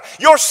talk about.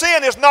 Your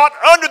sin is not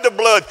under the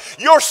blood.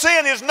 Your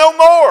sin is no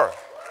more.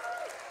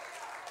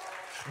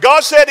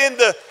 God said in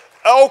the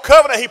Old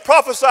Covenant, he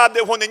prophesied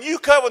that when the New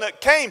Covenant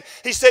came,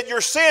 he said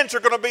your sins are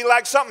going to be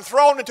like something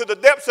thrown into the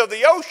depths of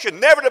the ocean,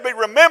 never to be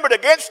remembered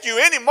against you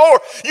anymore.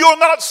 You'll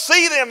not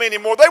see them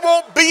anymore. They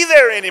won't be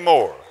there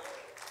anymore.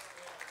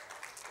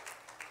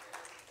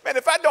 Man,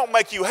 if I don't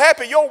make you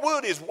happy, your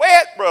wood is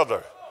wet,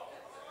 brother.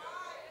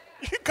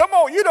 Come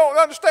on, you don't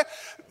understand.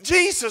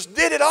 Jesus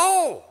did it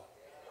all.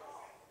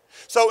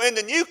 So in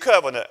the New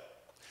Covenant,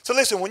 so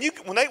listen, when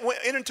they went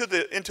into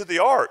the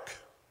ark,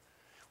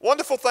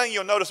 wonderful thing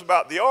you'll notice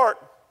about the ark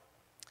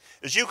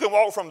is you can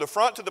walk from the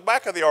front to the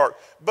back of the ark,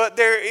 but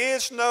there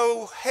is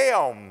no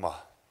helm.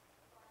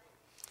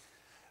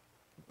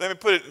 Let me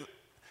put it,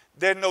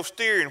 there's no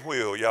steering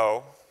wheel,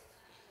 y'all.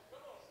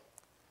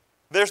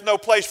 There's no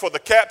place for the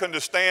captain to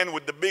stand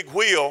with the big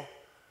wheel,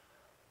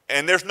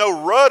 and there's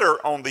no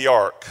rudder on the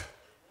ark.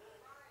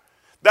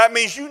 That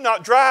means you're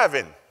not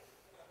driving.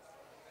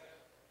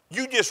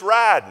 You just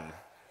riding.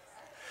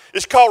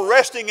 It's called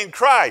resting in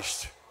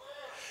Christ.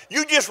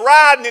 You just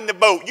riding in the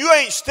boat. You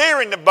ain't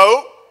steering the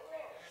boat.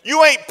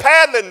 You ain't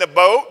paddling the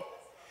boat.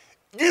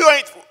 You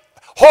ain't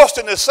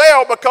hoisting the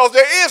sail, because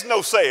there is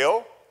no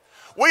sail.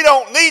 We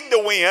don't need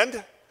the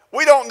wind.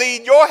 We don't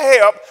need your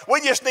help.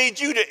 We just need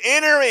you to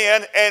enter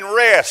in and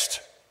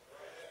rest.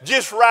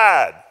 Just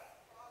ride.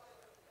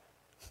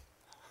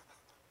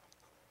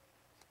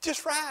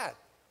 Just ride.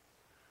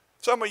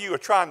 Some of you are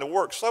trying to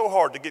work so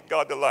hard to get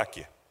God to like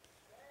you.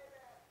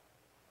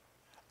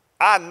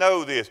 I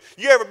know this.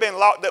 You ever been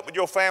locked up with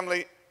your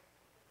family?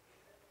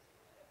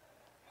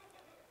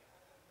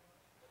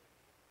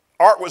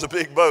 Ark was a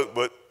big boat,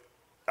 but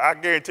I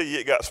guarantee you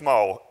it got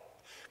small,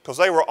 because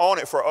they were on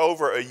it for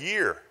over a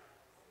year.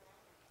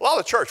 A lot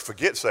of the church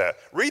forgets that.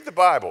 Read the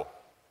Bible.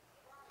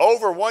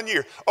 Over 1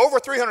 year. Over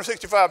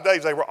 365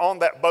 days they were on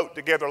that boat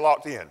together,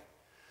 locked in.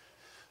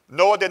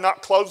 Noah did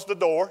not close the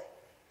door.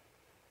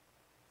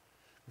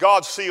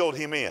 God sealed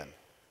him in.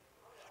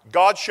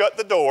 God shut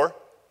the door,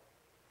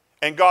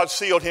 and God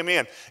sealed him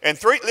in. And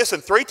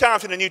three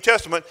times in the New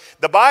Testament,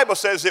 the Bible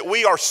says that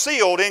we are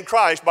sealed in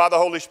Christ by the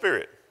Holy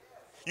Spirit.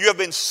 You have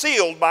been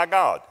sealed by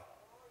God.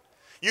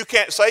 You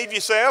can't save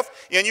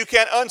yourself, and you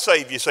can't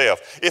unsave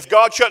yourself. If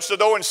God shuts the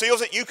door and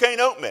seals it, you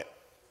can't open it.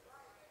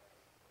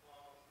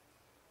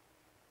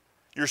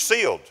 You're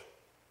sealed.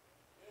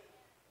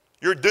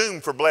 You're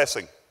doomed for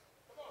blessing.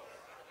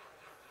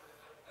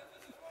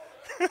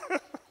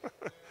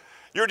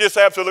 You're just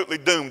absolutely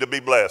doomed to be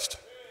blessed.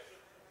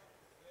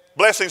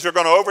 Blessings are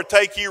going to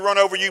overtake you, run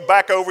over you,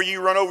 back over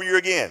you, run over you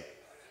again.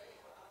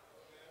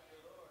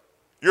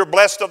 You're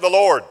blessed of the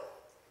Lord.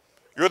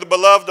 You're the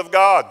beloved of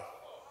God.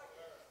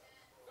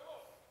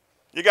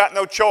 You got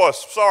no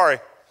choice. Sorry.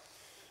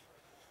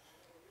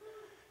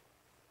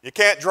 You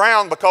can't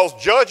drown, because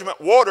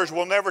judgment waters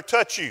will never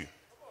touch you.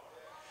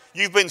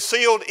 You've been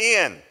sealed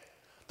in.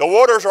 The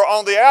waters are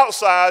on the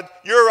outside,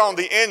 you're on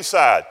the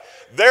inside.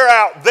 They're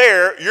out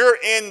there, you're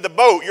in the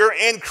boat, you're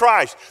in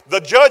Christ.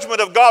 The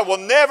judgment of God will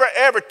never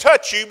ever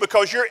touch you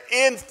because you're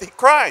in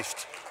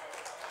Christ.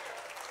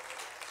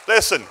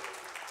 Listen,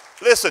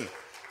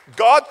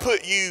 God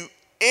put you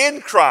in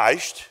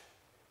Christ,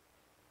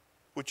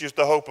 which is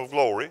the hope of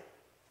glory,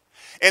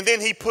 and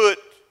then he put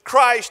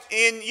Christ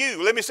in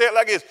you. Let me say it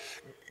like this.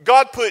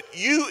 God put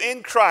you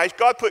in Christ,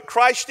 God put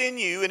Christ in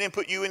you, and then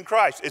put you in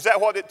Christ. Is that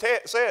what it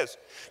says?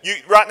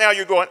 Right now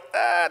you're going,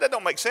 that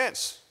don't make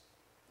sense.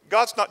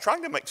 God's not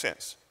trying to make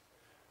sense.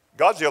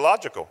 God's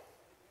illogical.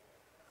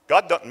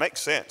 God doesn't make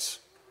sense.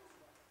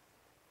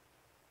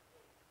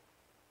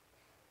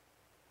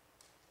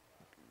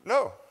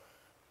 No.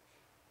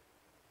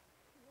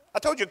 I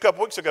told you a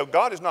couple weeks ago,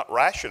 God is not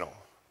rational,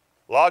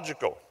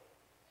 logical.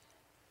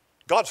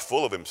 God's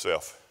full of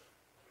himself.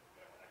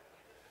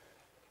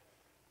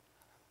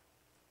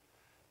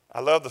 I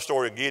love the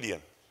story of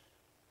Gideon.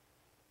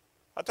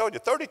 I told you,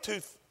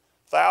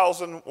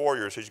 32,000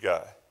 warriors he's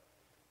got.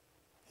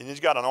 And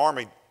he's got an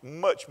army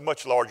much,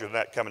 much larger than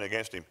that coming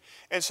against him.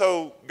 And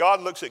so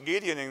God looks at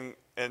Gideon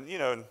and you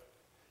know,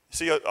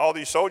 see all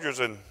these soldiers,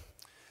 and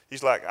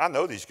he's like, I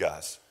know these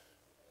guys.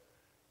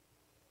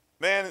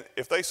 Man,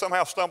 if they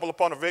somehow stumble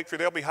upon a victory,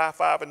 they'll be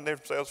high-fiving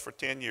themselves for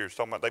 10 years,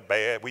 talking about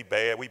we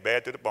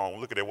bad to the bone.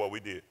 Look at what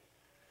we did.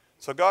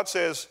 So God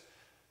says,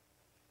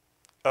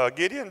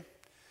 Gideon,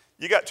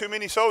 you got too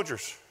many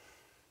soldiers.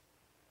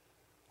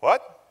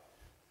 What?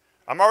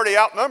 I'm already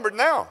outnumbered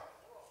now.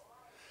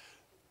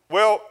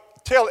 Well,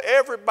 tell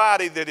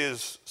everybody that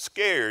is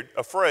scared,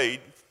 afraid,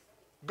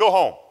 go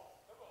home.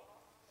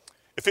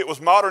 If it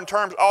was modern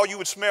terms, all you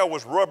would smell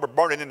was rubber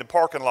burning in the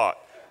parking lot.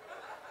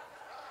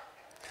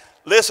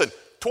 Listen,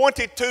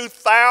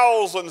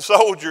 22,000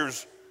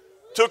 soldiers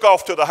took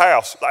off to the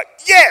house. Like,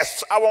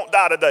 yes, I won't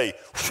die today.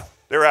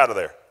 They're out of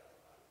there.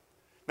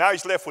 Now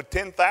he's left with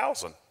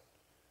 10,000.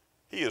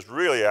 He is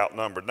really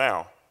outnumbered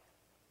now.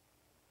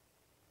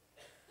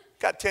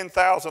 Got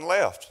 10,000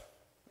 left.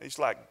 He's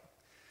like,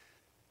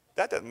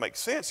 that doesn't make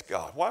sense,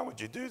 God. Why would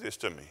you do this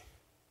to me?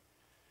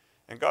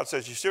 And God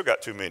says, you still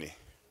got too many.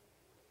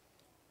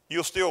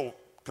 You'll still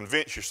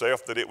convince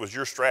yourself that it was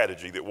your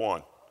strategy that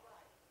won.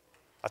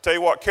 I tell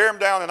you what, carry them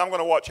down, and I'm going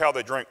to watch how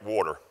they drink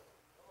water.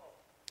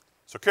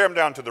 So carry them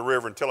down to the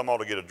river and tell them all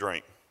to get a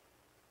drink.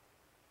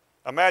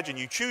 Imagine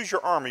you choose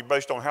your army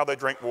based on how they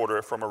drink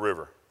water from a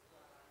river.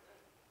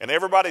 And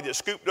everybody that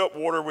scooped up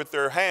water with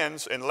their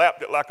hands and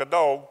lapped it like a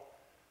dog,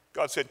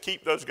 God said,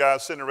 keep those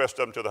guys, send the rest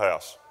of them to the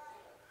house.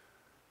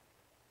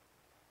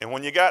 And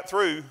when you got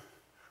through,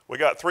 we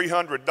got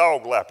 300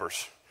 dog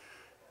lappers.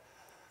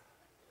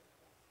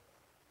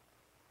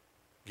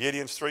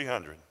 Gideon's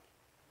 300.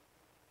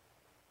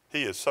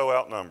 He is so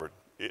outnumbered.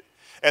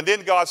 And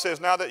then God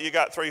says, now that you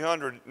got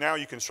 300, now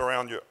you can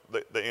surround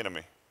the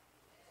enemy.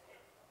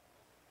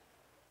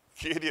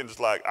 Gideon's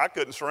like, I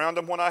couldn't surround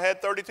them when I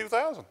had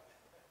 32,000.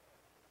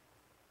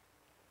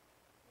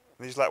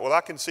 And he's like, well, I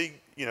can see,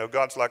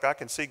 God's like, I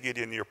can see,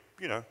 Gideon, you're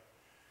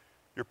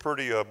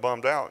pretty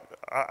bummed out.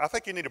 I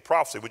think you need a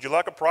prophecy. Would you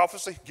like a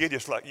prophecy?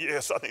 Gideon's like,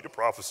 yes, I need a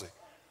prophecy.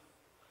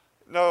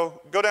 No,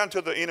 go down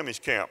to the enemy's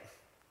camp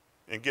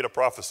and get a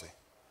prophecy.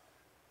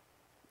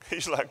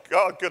 He's like,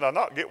 God, could I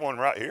not get one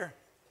right here?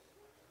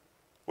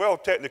 Well,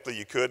 technically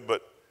you could,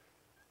 but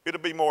it'll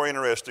be more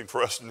interesting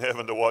for us in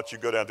heaven to watch you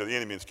go down to the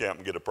enemy's camp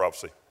and get a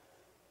prophecy.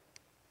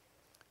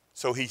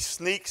 So he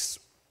sneaks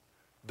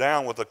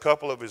down with a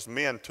couple of his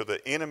men to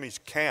the enemy's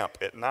camp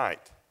at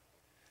night.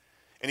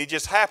 And he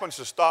just happens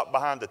to stop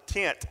behind the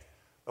tent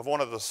of one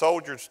of the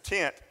soldiers'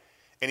 tent,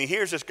 and he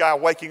hears this guy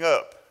waking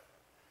up.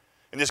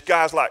 And this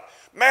guy's like,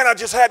 man, I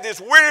just had this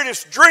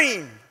weirdest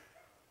dream.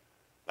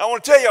 I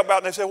want to tell you about it.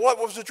 And they said, what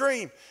was the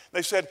dream?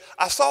 They said,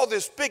 I saw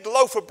this big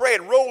loaf of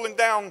bread rolling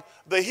down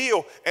the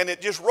hill, and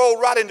it just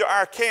rolled right into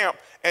our camp,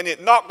 and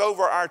it knocked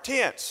over our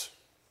tents.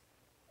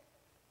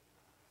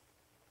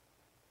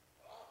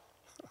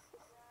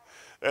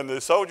 And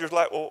the soldier's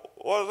like, well,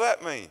 what does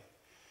that mean?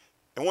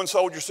 And one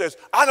soldier says,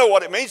 I know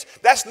what it means.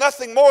 That's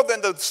nothing more than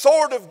the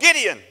sword of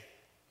Gideon.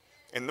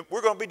 And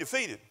we're going to be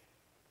defeated.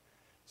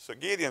 So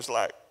Gideon's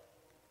like,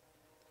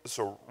 it's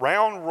a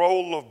round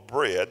roll of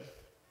bread,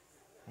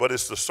 but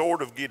it's the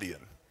sword of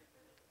Gideon.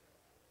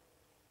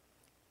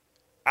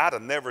 I'd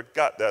have never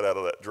got that out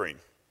of that dream.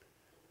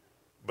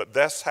 But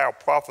that's how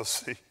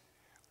prophecy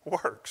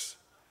works.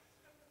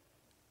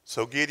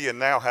 So Gideon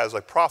now has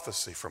a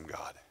prophecy from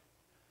God.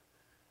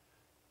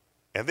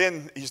 And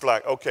then he's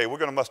like, okay,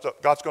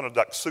 God's going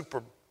to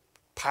super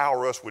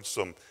power us with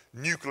some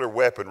nuclear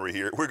weaponry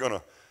here. There's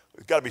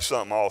got to be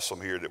something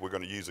awesome here that we're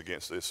going to use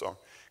against this. So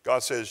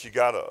God says, you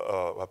got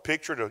a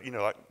picture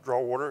to, like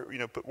draw water,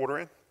 put water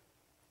in?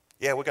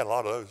 Yeah, we got a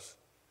lot of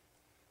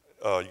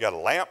those. You got a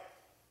lamp?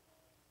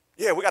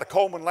 Yeah, we got a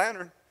Coleman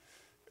lantern.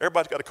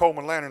 Everybody's got a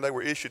Coleman lantern. They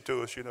were issued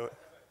to us,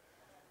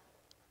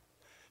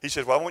 He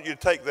says, well, I want you to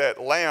take that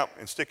lamp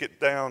and stick it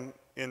down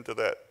into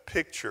that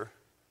picture,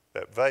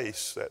 that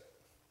vase,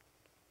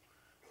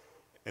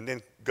 and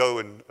then go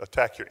and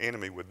attack your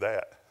enemy with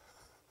that.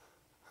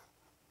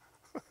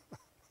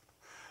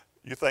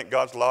 You think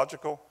God's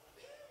logical?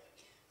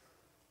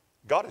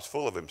 God is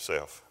full of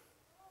himself.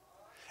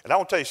 And I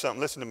want to tell you something.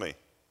 Listen to me.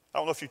 I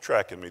don't know if you're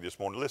tracking me this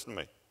morning. Listen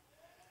to me.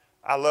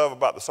 I love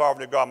about the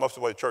sovereignty of God. Most of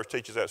the way the church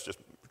teaches that's just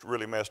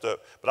really messed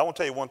up. But I want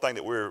to tell you one thing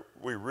that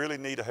we really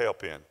need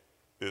help in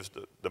is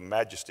the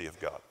majesty of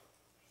God.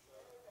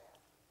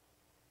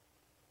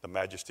 The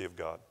majesty of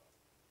God.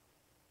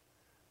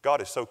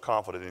 God is so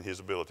confident in his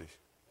ability.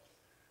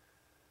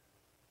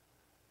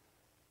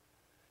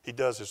 He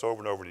does this over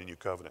and over in the new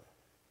covenant.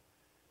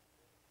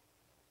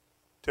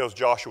 Tells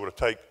Joshua to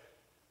take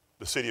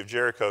the city of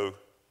Jericho,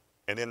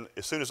 and then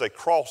as soon as they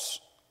cross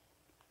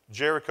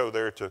Jericho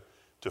there to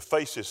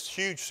face this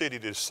huge city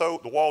that is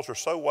the walls are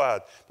so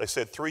wide, they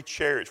said 3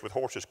 chariots with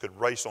horses could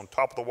race on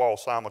top of the wall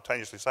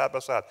simultaneously, side by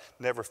side,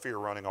 never fear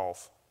running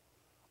off.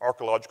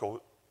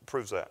 Archaeological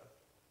proves that.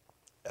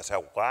 That's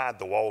how wide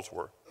the walls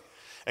were.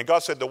 And God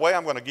said, the way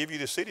I'm going to give you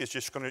this city is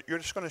you're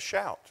just going to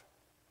shout.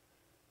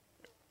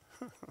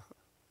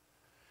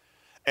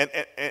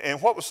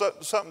 and what was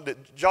something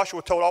that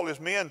Joshua told all his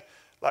men,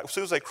 like as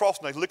soon as they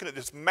crossed and they're looking at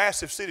this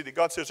massive city that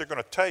God says they're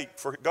going to take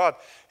for God,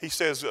 he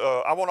says,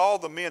 I want all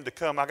the men to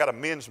come. I got a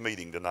men's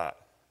meeting tonight.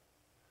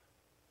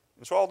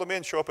 And so all the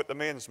men show up at the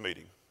men's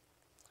meeting.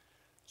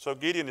 So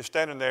Gideon is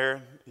standing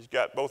there. He's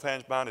got both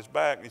hands behind his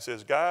back. And he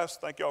says, guys,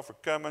 thank y'all for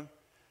coming.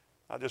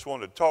 I just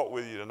wanted to talk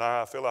with you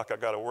tonight. I feel like I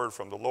got a word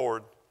from the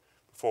Lord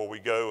before we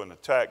go and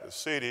attack the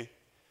city.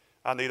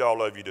 I need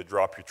all of you to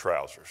drop your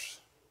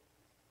trousers.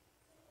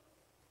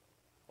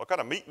 What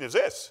kind of meeting is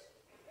this?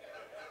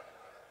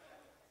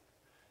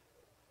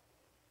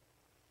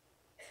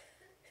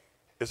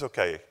 It's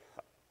okay.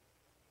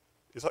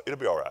 It'll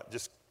be all right.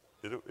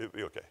 It'll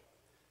be okay.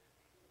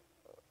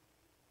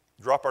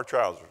 Drop our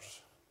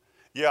trousers.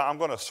 Yeah, I'm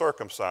going to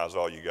circumcise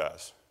all you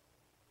guys.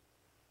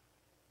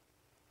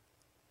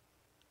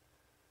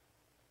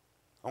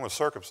 I'm going to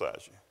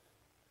circumcise you.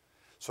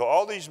 So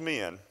all these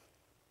men,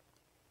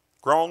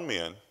 grown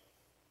men,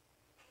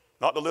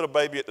 not the little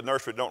baby at the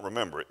nursery don't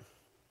remember it,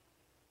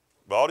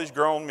 but all these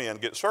grown men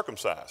get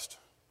circumcised.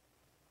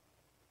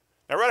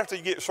 Now right after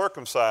you get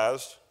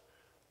circumcised,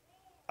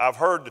 I've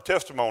heard the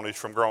testimonies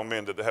from grown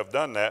men that have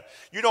done that.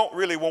 You don't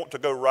really want to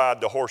go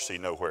ride the horsey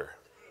nowhere.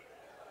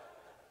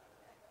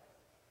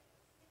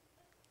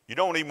 You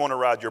don't even want to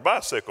ride your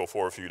bicycle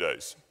for a few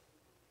days.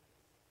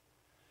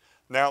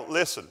 Now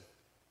listen.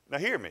 Now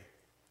hear me.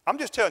 I'm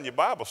just telling you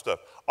Bible stuff.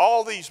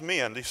 All these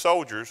men, these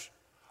soldiers,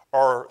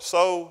 are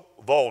so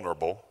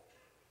vulnerable.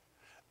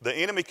 The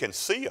enemy can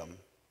see them,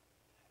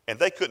 and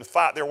they couldn't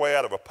fight their way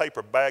out of a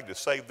paper bag to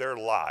save their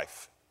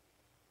life.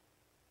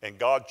 And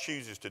God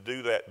chooses to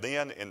do that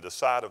then in the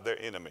sight of their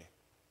enemy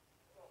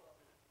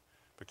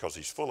because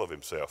he's full of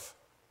himself.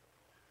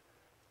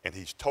 And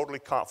he's totally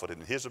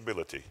confident in his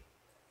ability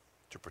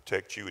to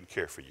protect you and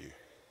care for you.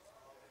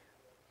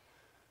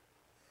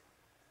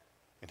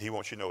 And he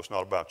wants you to know it's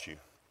not about you.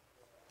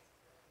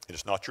 And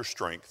it's not your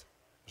strength.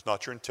 It's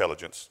not your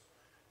intelligence.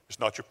 It's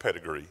not your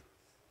pedigree.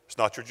 It's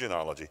not your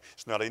genealogy.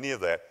 It's not any of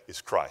that. It's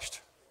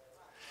Christ.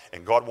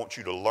 And God wants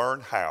you to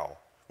learn how,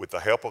 with the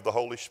help of the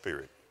Holy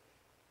Spirit,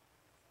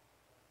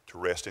 to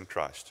rest in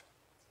Christ.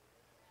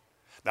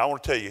 Now I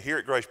want to tell you, here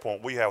at Grace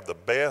Point, we have the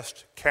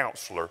best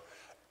counselor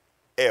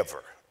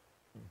ever.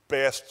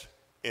 Best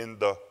in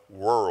the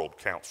world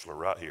counselor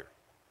right here.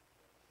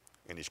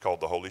 And he's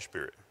called the Holy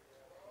Spirit.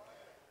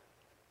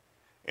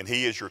 And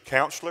he is your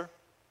counselor,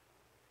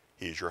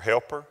 he is your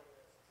helper,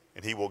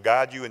 and he will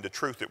guide you into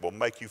truth that will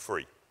make you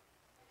free.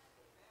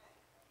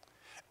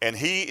 And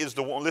he is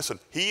the one, listen,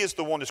 he is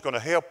the one that's going to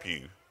help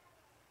you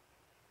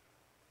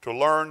to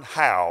learn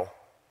how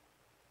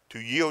to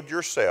yield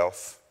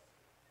yourself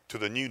to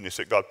the newness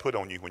that God put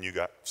on you when you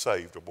got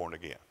saved or born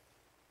again.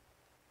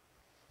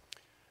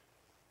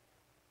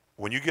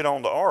 When you get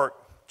on the ark,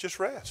 just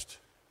rest.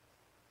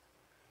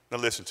 Now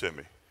listen to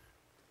me.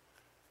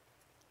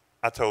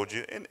 I told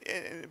you, and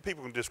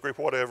people can disagree,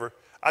 whatever.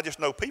 I just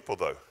know people,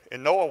 though.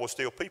 And Noah was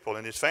still people,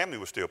 and his family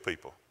was still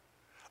people.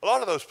 A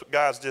lot of those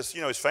guys just,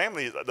 his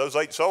family, those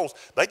 8 souls,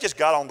 they just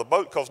got on the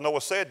boat because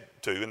Noah said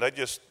to, and they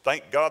just,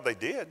 thank God they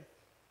did.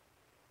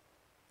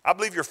 I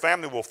believe your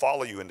family will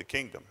follow you in the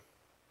kingdom,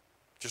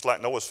 just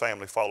like Noah's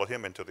family followed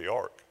him into the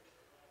ark.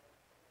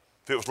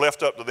 If it was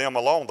left up to them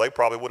alone, they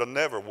probably would have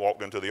never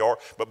walked into the ark,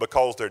 but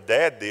because their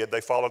dad did,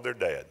 they followed their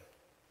dad.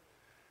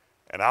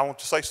 And I want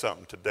to say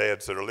something to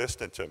dads that are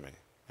listening to me,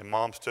 and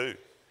moms too.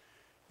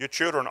 Your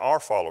children are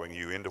following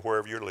you into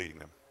wherever you're leading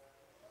them.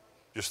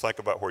 Just think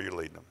about where you're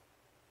leading them.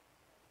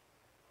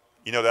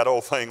 You know that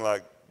old thing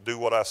like, do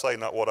what I say,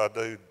 not what I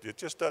do, it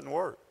just doesn't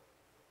work.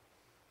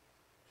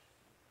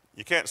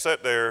 You can't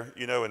sit there,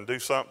 and do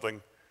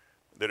something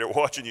that they're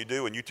watching you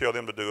do and you tell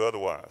them to do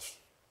otherwise.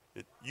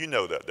 You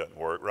know that doesn't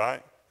work,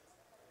 right?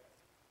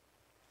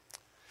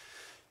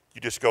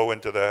 You just go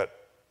into that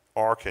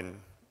ark and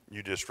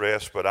you just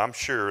rest, but I'm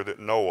sure that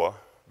Noah,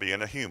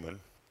 being a human,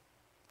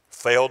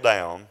 fell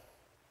down,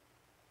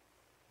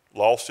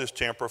 lost his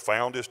temper,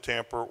 found his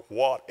temper,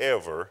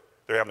 whatever.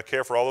 They're having to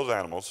care for all those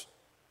animals.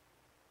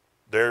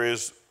 There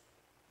is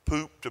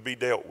poop to be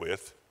dealt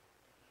with.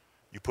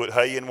 You put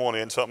hay in one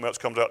end, something else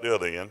comes out the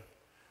other end.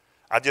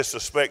 I just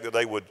suspect that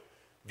they would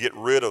get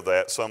rid of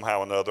that somehow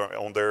or another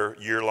on their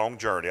year-long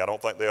journey. I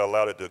don't think they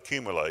allowed it to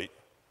accumulate.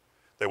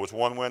 There was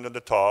one window at the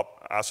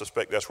top. I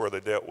suspect that's where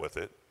they dealt with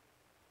it.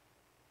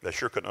 They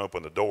sure couldn't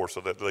open the door,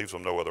 so that leaves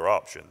them no other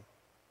option.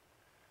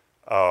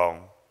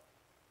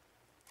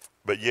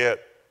 But yet,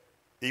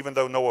 even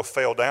though Noah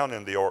fell down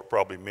in the ark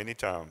probably many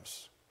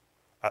times,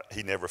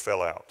 he never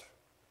fell out.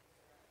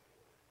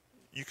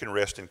 You can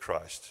rest in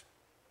Christ.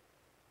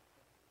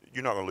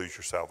 You're not going to lose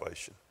your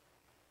salvation.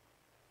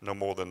 No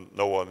more than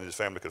Noah and his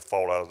family could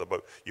fall out of the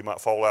boat. You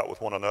might fall out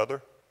with one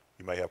another.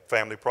 You may have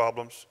family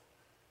problems.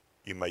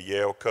 You may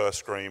yell, cuss,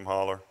 scream,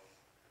 holler.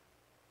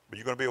 But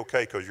you're going to be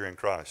okay because you're in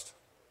Christ.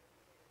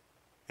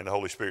 And the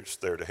Holy Spirit's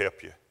there to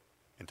help you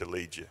and to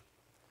lead you.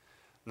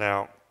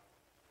 Now,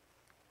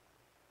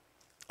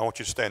 I want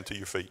you to stand to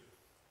your feet.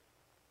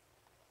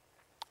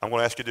 I'm going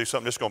to ask you to do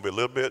something that's going to be a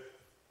little bit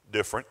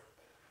different.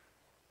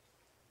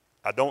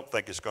 I don't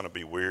think it's going to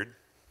be weird,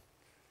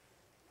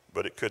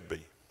 but it could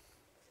be.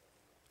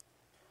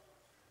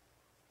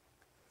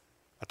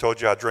 I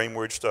told you I dream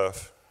weird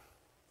stuff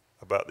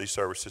about these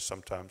services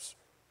sometimes.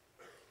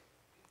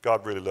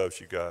 God really loves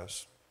you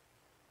guys.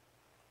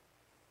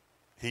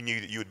 He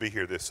knew that you would be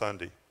here this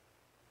Sunday.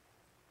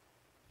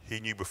 He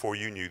knew before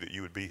you knew that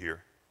you would be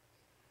here.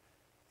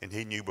 And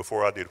he knew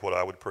before I did what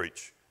I would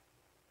preach.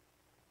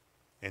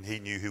 And he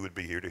knew who would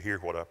be here to hear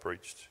what I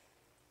preached.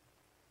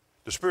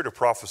 The spirit of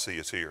prophecy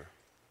is here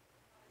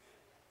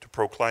to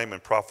proclaim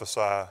and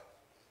prophesy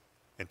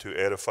and to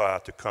edify,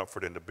 to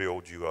comfort, and to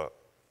build you up.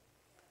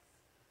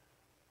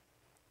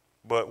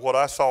 But what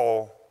I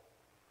saw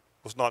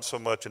was not so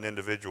much an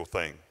individual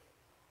thing.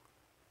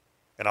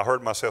 And I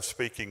heard myself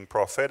speaking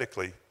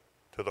prophetically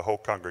to the whole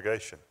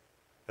congregation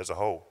as a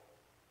whole.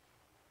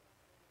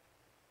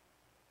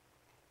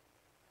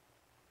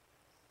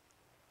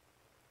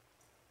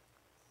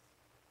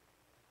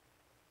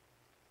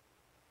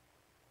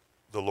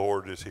 The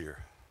Lord is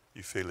here.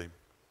 You feel him.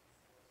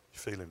 You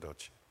feel him, don't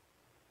you?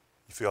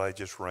 You feel like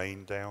he just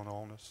rained down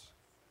on us?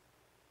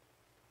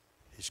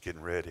 He's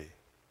getting ready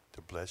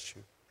to bless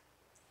you.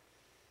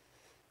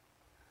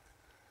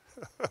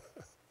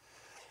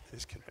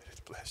 He's getting ready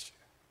to bless you.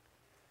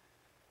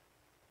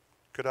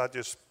 Could I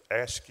just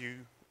ask you,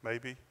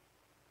 maybe,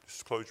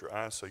 just close your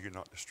eyes so you're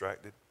not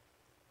distracted?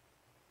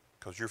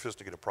 Because you're supposed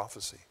to get a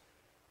prophecy.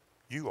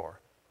 You are.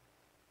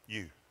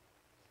 You.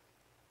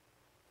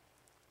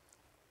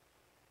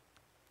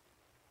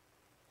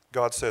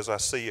 God says, I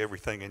see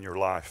everything in your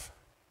life,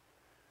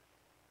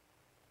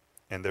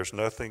 and there's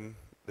nothing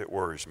that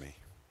worries me.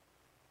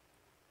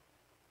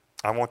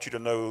 I want you to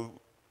know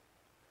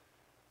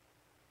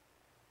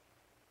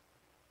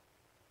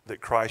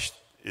that Christ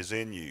is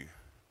in you.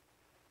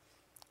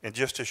 And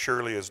just as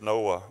surely as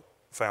Noah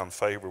found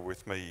favor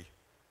with me,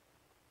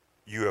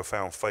 you have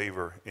found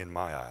favor in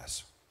my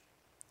eyes.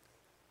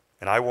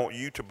 And I want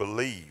you to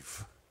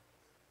believe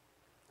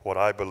what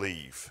I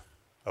believe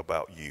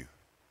about you.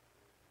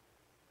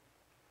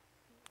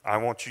 I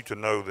want you to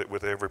know that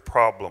with every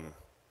problem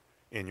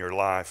in your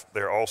life,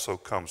 there also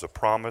comes a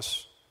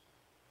promise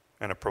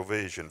and a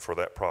provision for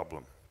that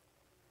problem.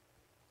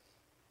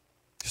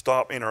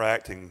 Stop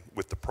interacting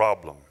with the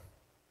problem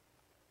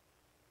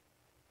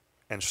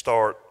and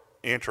start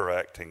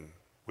interacting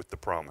with the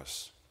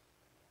promise.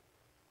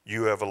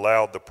 You have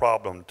allowed the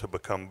problem to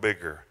become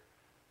bigger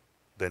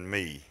than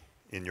me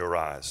in your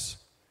eyes.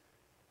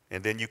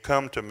 And then you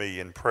come to me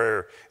in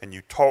prayer and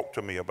you talk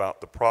to me about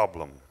the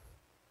problem.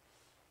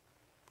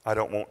 I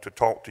don't want to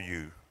talk to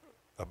you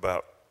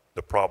about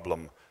the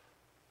problem.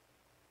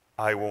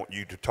 I want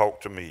you to talk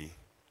to me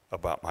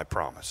about my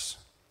promise.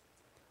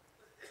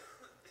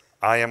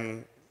 I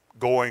am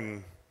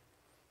going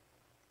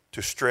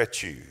to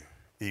stretch you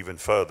even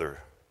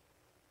further.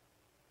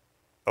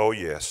 Oh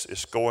yes,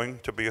 it's going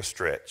to be a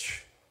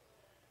stretch.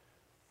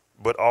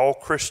 But all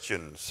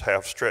Christians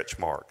have stretch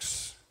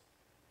marks.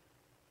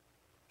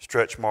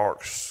 Stretch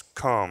marks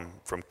come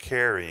from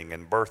carrying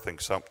and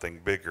birthing something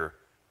bigger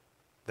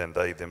than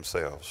they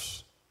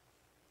themselves.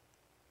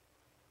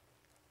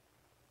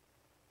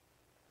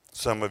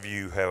 Some of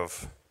you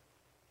have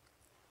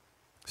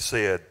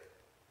said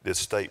this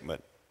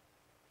statement.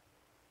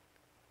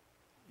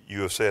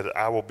 You have said,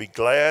 I will be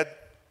glad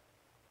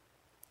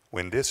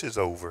when this is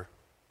over.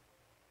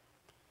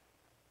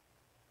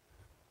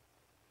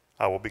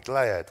 I will be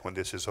glad when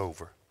this is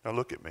over. Now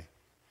look at me.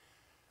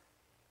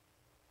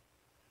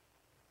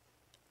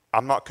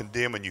 I'm not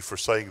condemning you for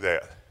saying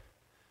that.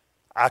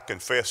 I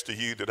confess to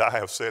you that I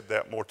have said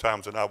that more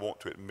times than I want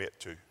to admit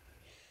to.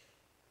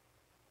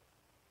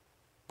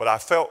 But I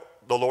felt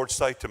the Lord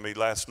say to me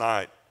last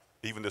night,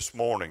 even this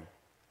morning,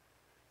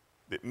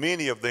 that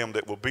many of them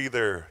that will be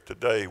there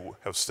today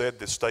have said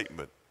this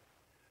statement.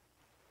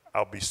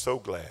 I'll be so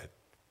glad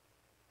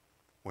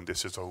when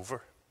this is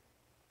over.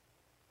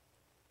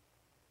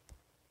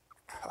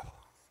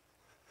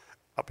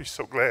 I'll be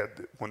so glad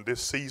that when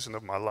this season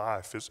of my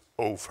life is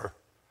over.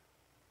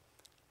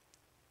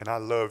 And I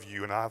love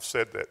you, and I've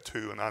said that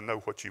too, and I know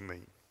what you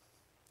mean.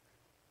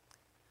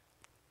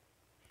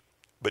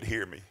 But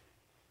hear me.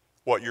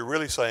 What you're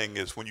really saying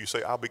is when you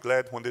say, I'll be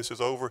glad when this is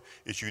over,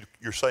 is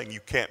you're saying you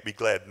can't be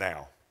glad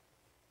now.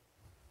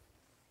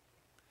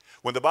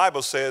 When the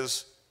Bible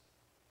says,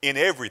 in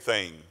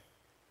everything,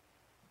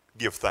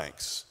 give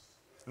thanks.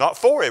 Not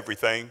for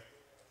everything.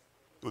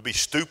 It would be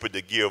stupid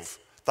to give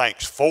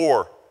thanks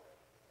for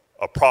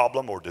a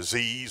problem or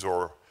disease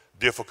or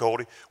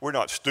difficulty. We're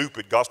not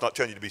stupid. God's not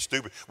telling you to be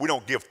stupid. We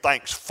don't give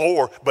thanks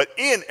for, but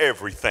in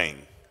everything,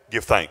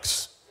 give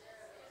thanks.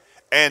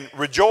 And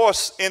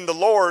rejoice in the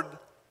Lord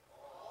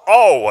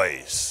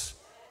always.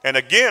 And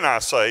again I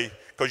say,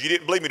 because you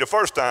didn't believe me the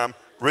first time,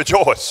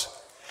 rejoice.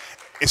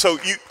 And so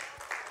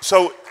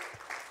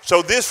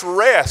this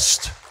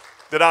rest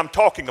that I'm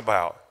talking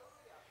about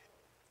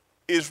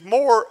is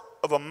more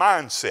of a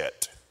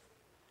mindset.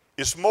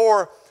 It's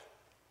more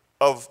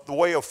of the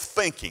way of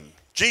thinking.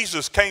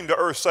 Jesus came to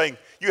earth saying,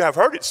 you have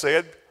heard it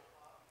said,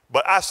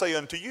 but I say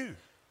unto you.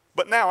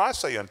 But now I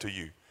say unto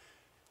you.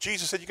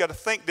 Jesus said you got to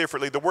think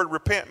differently. The word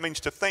repent means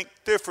to think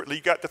differently.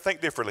 You got to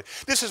think differently.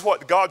 This is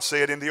what God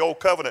said in the old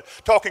covenant,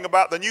 talking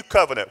about the new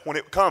covenant when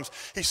it comes.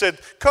 He said,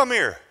 come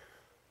here.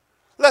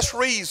 Let's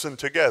reason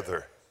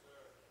together.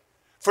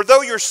 For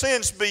though your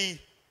sins be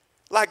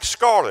like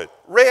scarlet,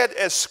 red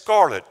as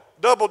scarlet,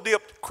 double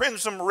dipped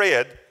crimson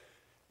red,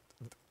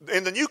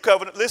 in the new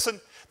covenant,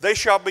 listen, they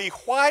shall be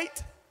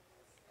white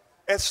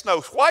as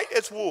snow, white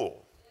as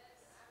wool.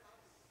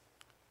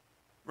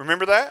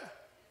 Remember that?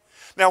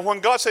 Now, when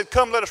God said,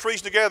 come, let us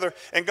reason together,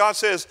 and God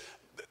says,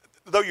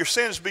 though your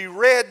sins be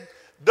red,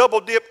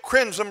 double-dipped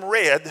crimson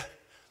red,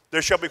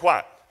 there shall be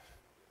white.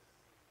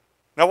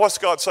 Now, what's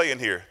God saying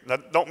here? Now,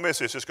 don't miss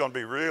this. It's going to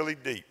be really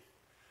deep.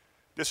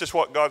 This is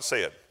what God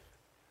said.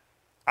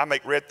 I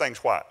make red things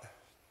white.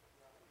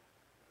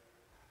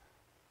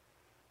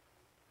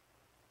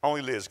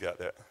 Only Liz got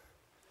that.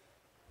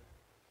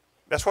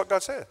 That's what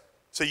God said.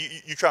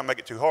 See, you try to make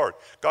it too hard.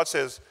 God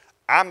says,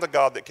 I'm the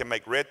God that can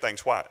make red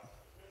things white.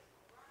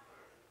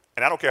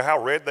 And I don't care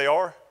how red they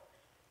are,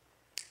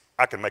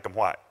 I can make them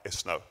white as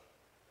snow.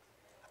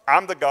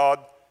 I'm the God,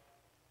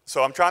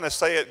 so I'm trying to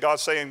say it,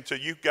 God's saying to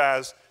you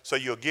guys so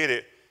you'll get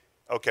it.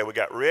 Okay, we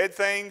got red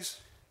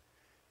things,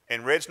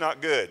 and red's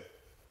not good.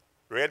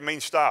 Red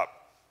means stop.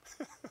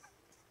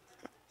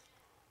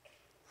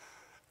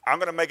 I'm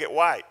going to make it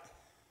white.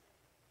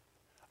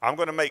 I'm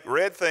going to make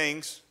red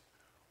things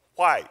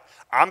white.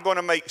 I'm going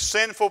to make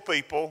sinful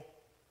people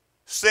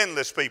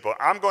sinless people.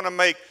 I'm going to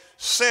make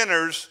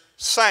sinners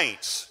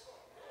saints.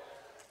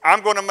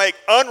 I'm going to make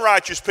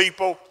unrighteous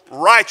people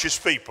righteous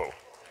people.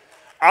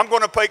 I'm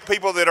going to make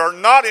people that are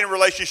not in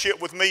relationship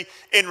with me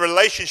in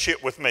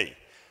relationship with me.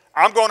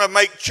 I'm going to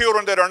make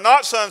children that are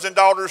not sons and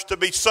daughters to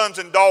be sons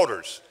and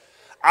daughters.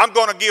 I'm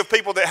going to give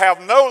people that have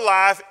no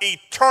life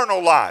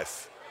eternal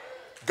life.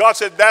 God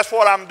said, that's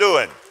what I'm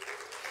doing.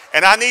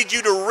 And I need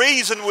you to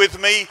reason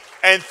with me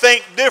and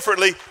think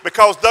differently,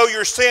 because though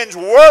your sins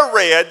were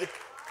red,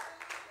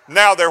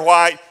 now they're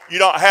white. You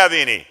don't have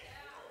any.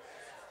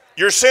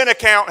 Your sin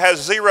account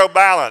has zero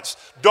balance.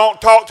 Don't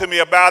talk to me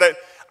about it.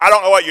 I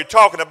don't know what you're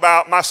talking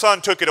about. My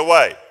son took it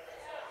away.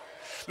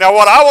 Now,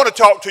 what I want to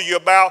talk to you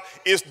about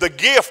is the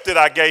gift that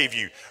I gave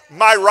you,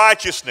 my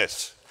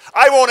righteousness.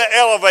 I want to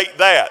elevate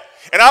that.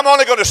 And I'm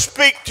only going to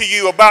speak to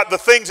you about the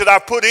things that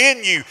I've put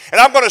in you.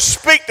 And I'm going to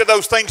speak to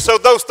those things so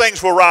those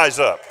things will rise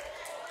up.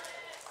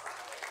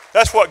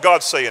 That's what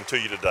God's saying to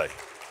you today.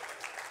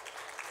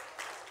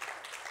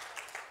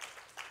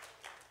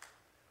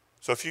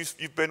 So if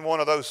you've been one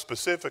of those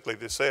specifically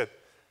that said,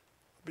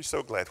 I'll be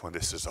so glad when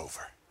this is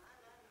over.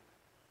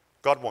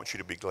 God wants you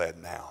to be glad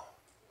now.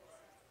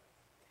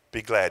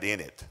 Be glad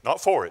in it.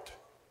 Not for it,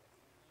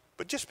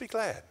 but just be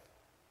glad.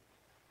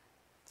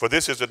 For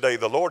this is the day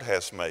the Lord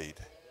has made.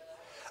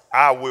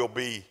 I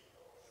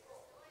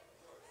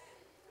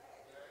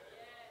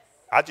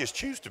just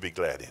choose to be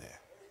glad in it.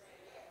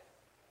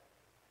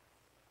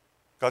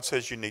 God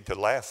says you need to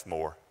laugh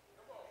more.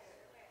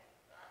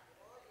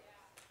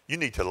 You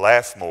need to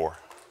laugh more.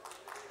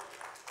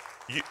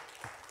 You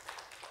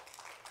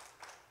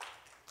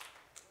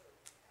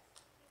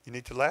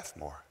need to laugh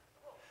more,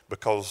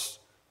 because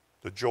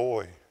the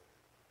joy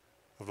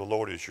of the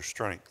Lord is your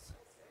strength.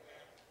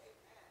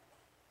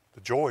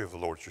 The joy of the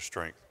Lord is your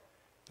strength.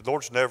 The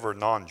Lord's never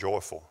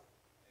non-joyful.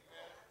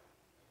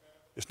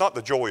 It's not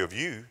the joy of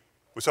you.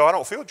 We say, I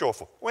don't feel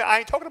joyful. Well, I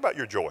ain't talking about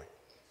your joy.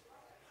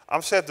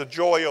 I'm saying the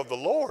joy of the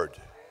Lord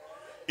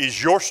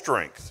is your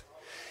strength.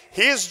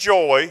 His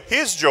joy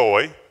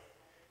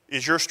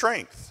is your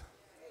strength.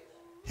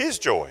 His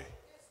joy.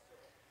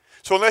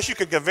 So unless you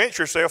can convince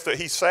yourself that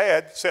he's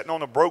sad, sitting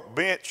on a broke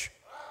bench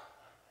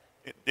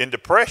in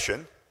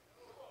depression,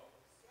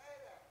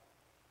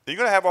 you're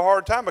going to have a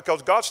hard time,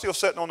 because God's still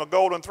sitting on the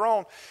golden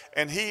throne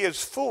and he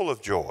is full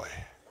of joy.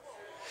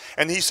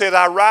 And he said,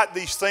 I write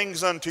these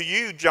things unto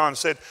you, John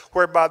said,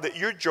 whereby that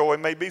your joy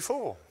may be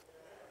full.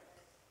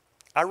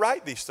 I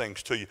write these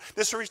things to you.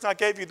 This is the reason I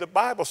gave you the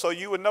Bible, so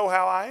you would know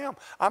how I am.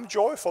 I'm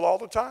joyful all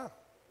the time.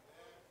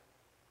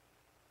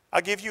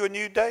 I give you a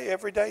new day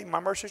every day. My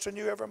mercies are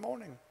new every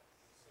morning.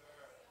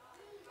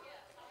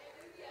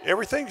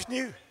 Everything's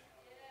new.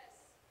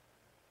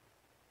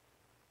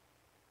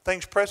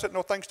 Things present,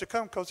 no things to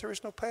come, because there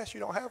is no past. You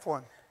don't have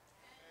one.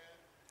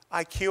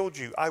 I killed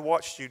you. I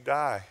watched you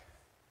die.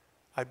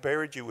 I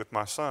buried you with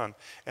my son,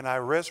 and I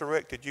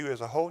resurrected you as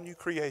a whole new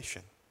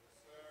creation.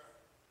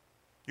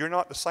 You're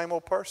not the same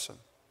old person.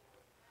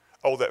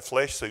 Oh, that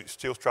flesh suit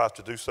still tries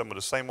to do some of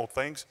the same old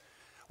things.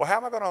 Well, how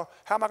am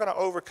I going to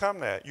overcome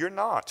that? You're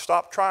not.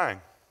 Stop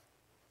trying.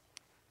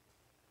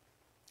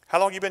 How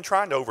long have you been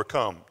trying to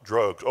overcome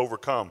drugs,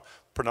 overcome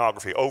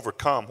pornography,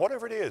 overcome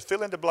whatever it is?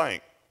 Fill in the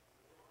blank.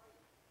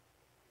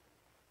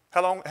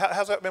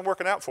 How's that been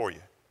working out for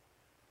you?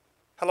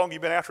 How long have you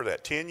been after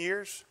that? 10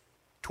 years?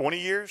 20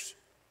 years?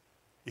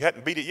 You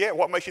hadn't beat it yet.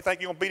 What makes you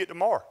think you're going to beat it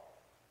tomorrow?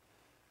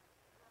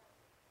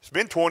 It's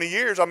been 20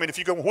 years. I mean, if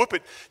you're going to whoop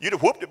it, you'd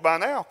have whooped it by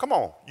now. Come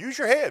on. Use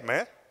your head,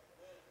 man.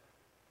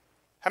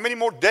 How many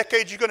more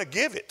decades are you going to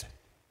give it?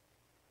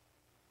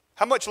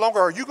 How much longer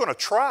are you going to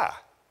try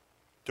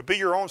to be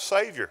your own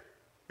savior,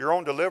 your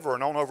own deliverer,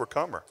 and own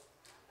overcomer?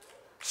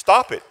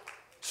 Stop it.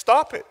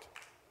 Stop it.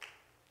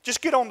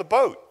 Just get on the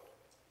boat.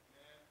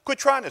 Quit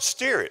trying to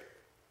steer it.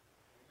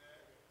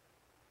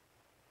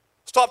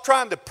 Stop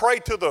trying to pray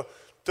to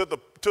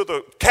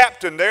the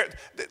captain there.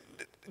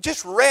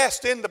 Just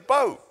rest in the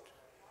boat.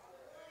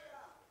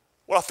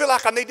 Well, I feel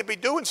like I need to be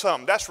doing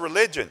something. That's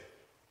religion.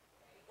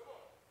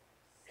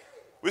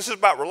 This is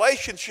about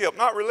relationship,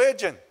 not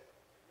religion.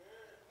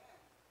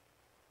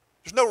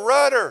 There's no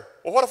rudder.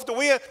 Well, what if the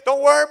wind?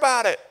 Don't worry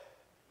about it.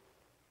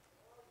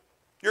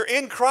 You're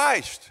in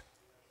Christ.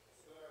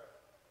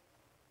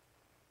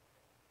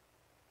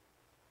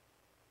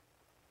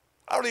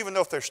 I don't even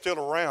know if they're still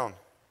around.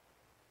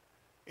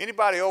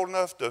 Anybody old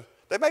enough to,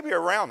 they may be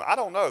around, I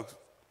don't know,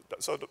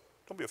 so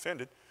don't be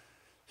offended.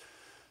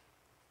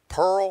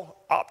 Pearl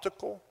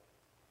Optical.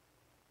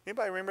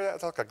 Anybody remember that?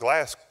 It's like a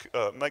glass,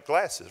 make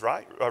glasses,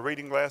 right?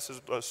 Reading glasses,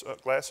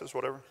 glasses,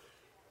 whatever.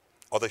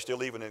 Are they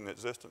still even in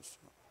existence?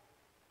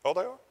 Oh,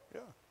 they are?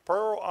 Yeah.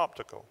 Pearl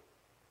Optical.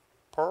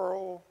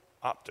 Pearl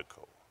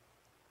Optical.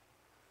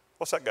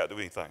 What's that got to do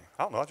with anything?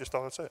 I don't know. I just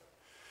thought that's it.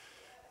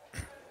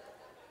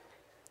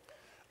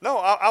 No,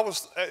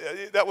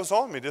 that was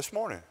on me this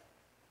morning.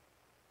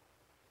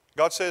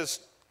 God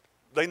says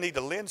they need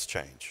a lens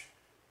change.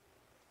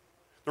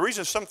 The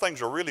reason some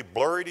things are really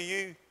blurry to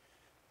you,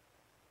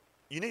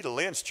 you need a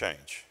lens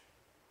change.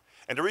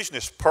 And the reason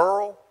it's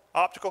Pearl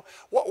Optical,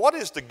 what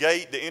is the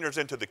gate that enters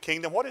into the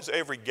kingdom? What is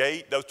every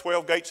gate, those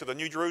 12 gates of the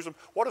New Jerusalem,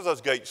 what are those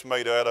gates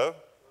made out of?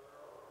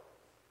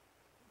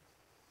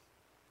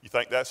 You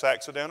think that's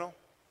accidental?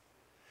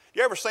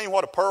 You ever seen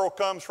what a pearl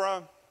comes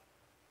from?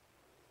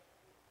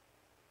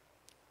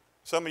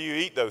 Some of you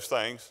eat those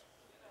things.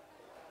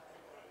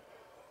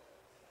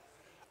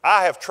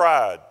 I have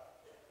tried.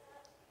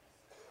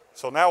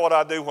 So now what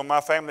I do when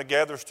my family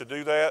gathers to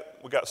do that,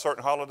 we got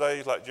certain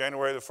holidays like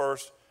January the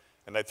 1st,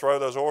 and they throw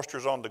those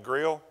oysters on the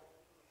grill,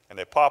 and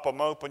they pop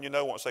them open,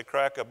 once they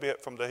crack a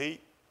bit from the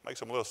heat.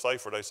 Makes them a little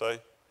safer, they say.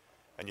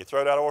 And you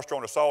throw that oyster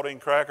on a sardine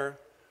cracker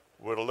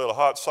with a little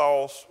hot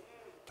sauce,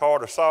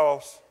 tartar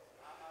sauce.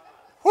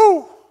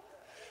 Whoo!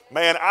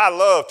 Man, I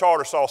love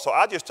tartar sauce, so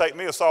I just take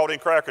me a sardine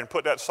cracker and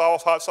put that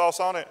sauce, hot sauce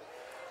on it,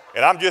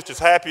 and I'm just as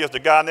happy as the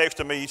guy next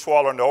to me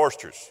swallowing the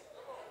oysters.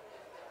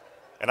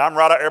 And I'm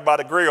right out there by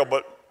the grill,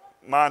 but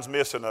mine's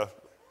missing a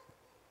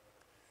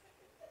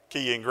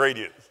key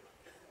ingredient.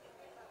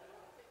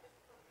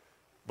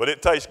 But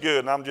it tastes good,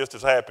 and I'm just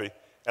as happy.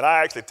 And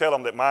I actually tell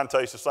them that mine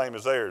tastes the same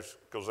as theirs,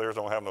 because theirs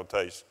don't have no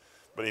taste.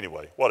 But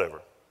anyway,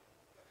 whatever.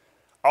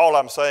 All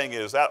I'm saying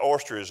is that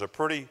oyster is a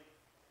pretty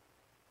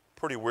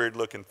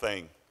weird-looking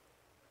thing.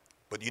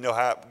 But you know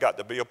how it got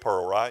to be a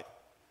pearl, right?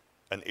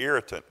 An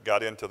irritant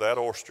got into that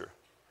oyster.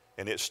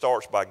 And it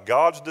starts by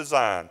God's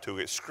design to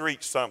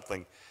excrete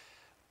something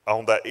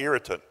on that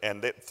irritant.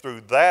 And that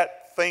through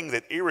that thing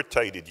that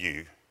irritated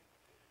you,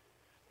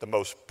 the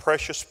most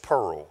precious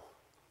pearl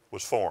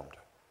was formed.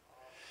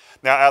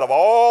 Now, out of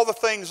all the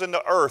things in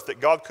the earth that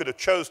God could have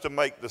chose to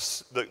make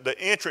the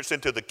entrance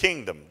into the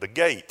kingdom, the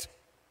gate,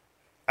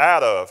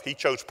 out of, he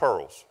chose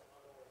pearls.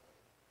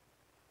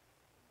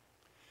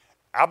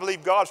 I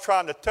believe God's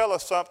trying to tell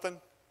us something,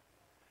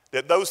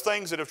 that those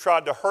things that have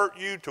tried to hurt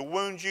you, to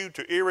wound you,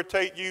 to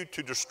irritate you,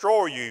 to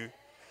destroy you,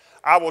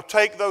 I will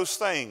take those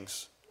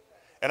things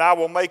and I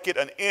will make it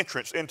an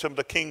entrance into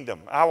the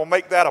kingdom. I will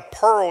make that a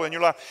pearl in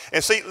your life.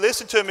 And see,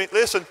 listen to me,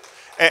 listen.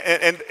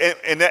 And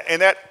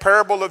that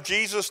parable of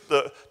Jesus,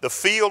 the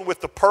field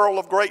with the pearl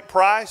of great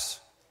price,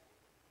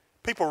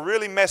 people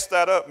really mess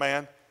that up,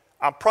 man.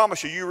 I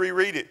promise you, you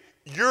reread it.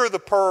 You're the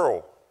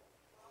pearl.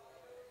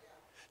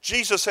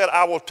 Jesus said,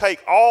 I will take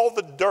all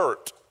the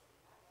dirt.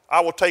 I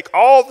will take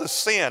all the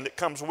sin that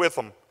comes with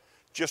them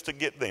just to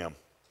get them.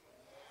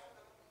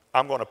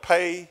 I'm going to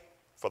pay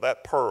for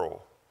that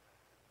pearl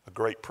a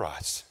great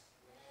price.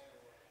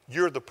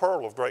 You're the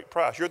pearl of great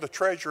price. You're the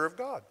treasure of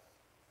God.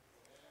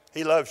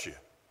 He loves you,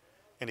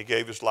 and he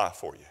gave his life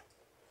for you.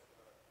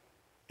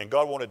 And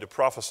God wanted to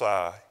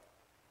prophesy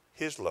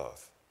his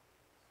love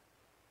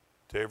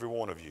to every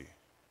one of you.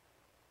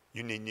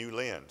 You need new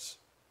lens.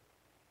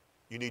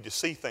 You need to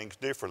see things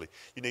differently.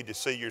 You need to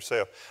see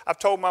yourself. I've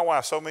told my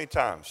wife so many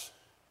times,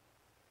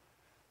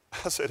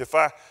 I said,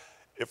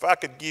 if I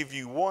could give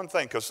you one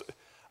thing, because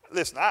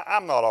listen,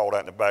 I'm not all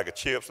that in a bag of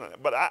chips,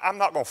 but I'm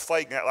not going to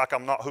fake that like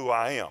I'm not who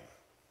I am.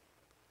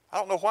 I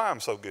don't know why I'm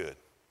so good.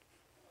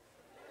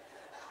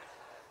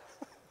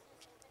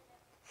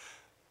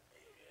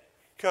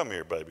 Come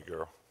here, baby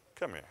girl.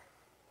 Come here.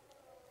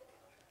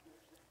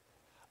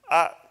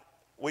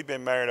 We've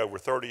been married over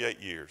 38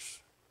 years.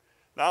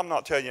 Now, I'm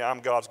not telling you I'm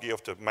God's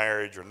gift of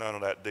marriage or none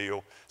of that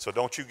deal, so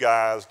don't you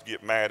guys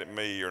get mad at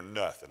me or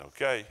nothing,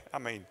 okay? I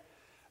mean,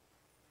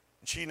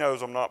 she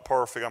knows I'm not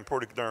perfect. I'm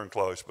pretty darn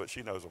close, but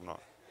she knows I'm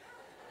not.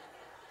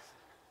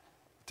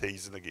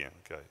 Teasing again,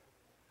 okay?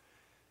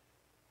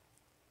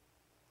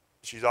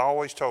 She's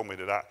always told me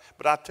that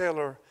but I tell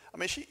her, I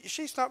mean,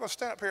 she's not going to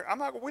stand up here.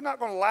 We're not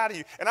going to lie to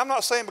you. And I'm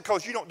not saying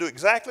because you don't do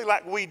exactly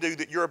like we do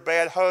that you're a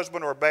bad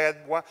husband or a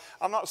bad wife.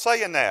 I'm not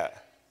saying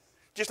that.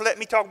 Just let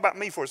me talk about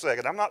me for a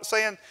second. I'm not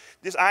saying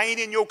this, I ain't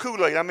in your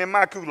Kool-Aid. I'm in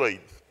my Kool-Aid.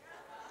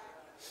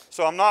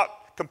 So I'm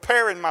not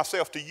comparing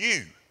myself to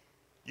you.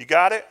 You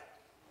got it?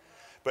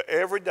 But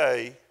every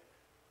day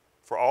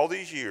for all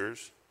these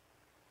years,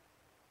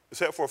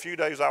 except for a few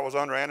days I was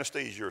under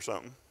anesthesia or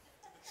something,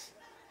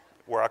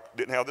 where I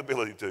didn't have the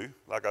ability to,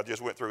 like I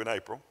just went through in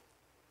April,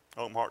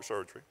 open heart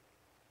surgery.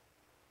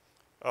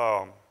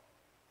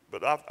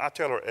 But I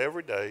tell her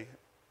every day,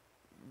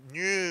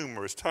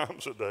 numerous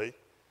times a day,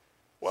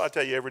 well, I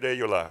tell you every day of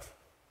your life.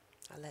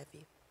 I love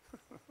you.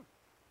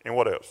 And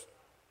what else?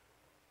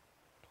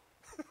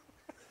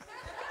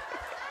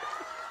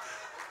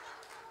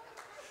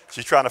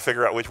 She's trying to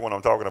figure out which one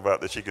I'm talking about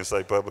that she can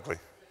say publicly.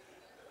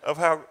 Of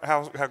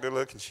how good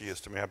looking she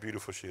is to me, how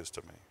beautiful she is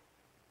to me.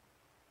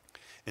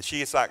 And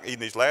she is like, in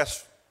these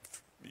last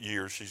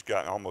years, she's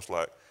gotten almost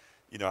like,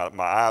 you know,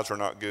 my eyes are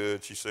not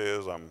good, she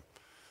says.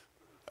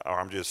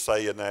 I'm just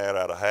saying that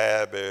out of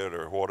habit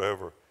or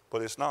whatever.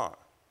 But it's not.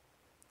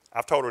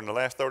 I've told her in the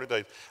last 30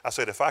 days, I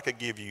said, if I could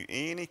give you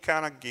any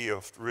kind of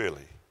gift,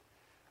 really,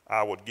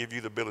 I would give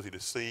you the ability to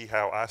see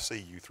how I see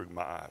you through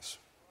my eyes.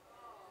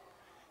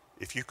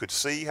 If you could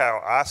see how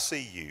I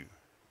see you,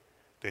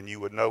 then you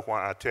would know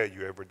why I tell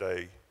you every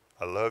day,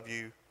 I love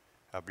you,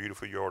 how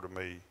beautiful you are to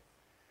me.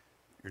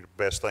 You're the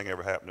best thing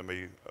ever happened to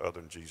me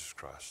other than Jesus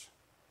Christ.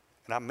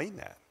 And I mean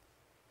that.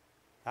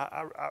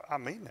 I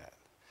mean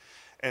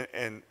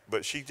that.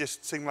 But she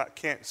just seemed like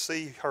can't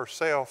see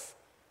herself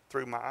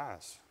through my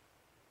eyes.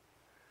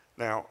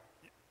 Now,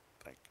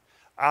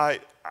 I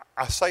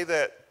say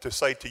that to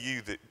say to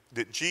you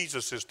that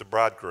Jesus is the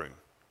bridegroom.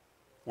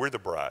 We're the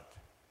bride.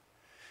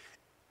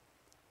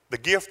 The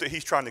gift that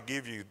he's trying to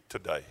give you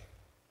today,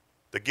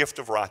 the gift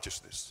of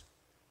righteousness,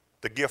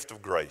 the gift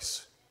of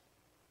grace,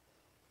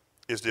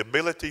 is the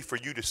ability for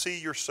you to see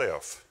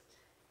yourself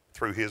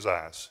through his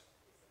eyes.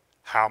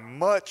 How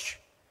much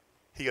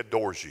he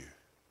adores you.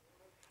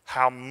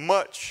 How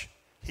much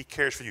he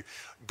cares for you.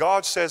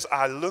 God says,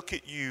 I look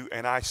at you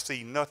and I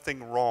see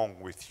nothing wrong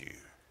with you.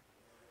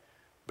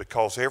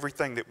 Because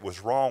everything that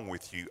was wrong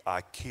with you,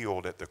 I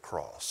killed at the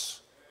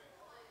cross.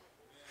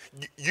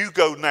 You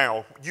go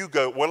now,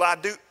 well, I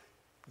do.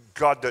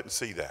 God doesn't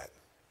see that.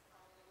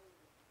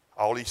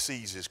 All he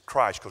sees is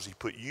Christ, because he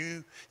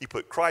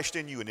put Christ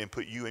in you and then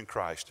put you in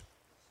Christ.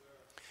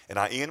 And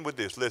I end with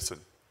this. Listen,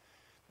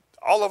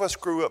 all of us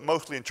grew up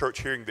mostly in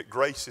church hearing that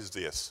grace is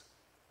this,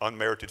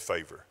 unmerited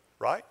favor,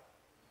 right?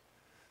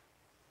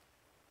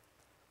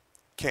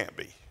 Can't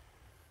be.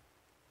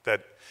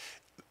 That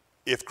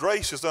if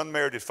grace is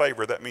unmerited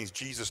favor, that means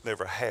Jesus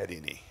never had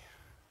any.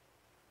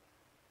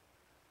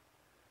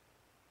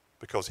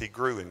 Because he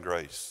grew in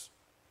grace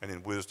and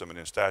in wisdom and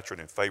in stature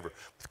and in favor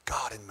with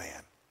God and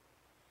man.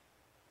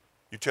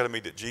 You telling me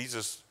that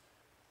Jesus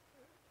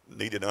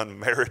needed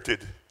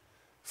unmerited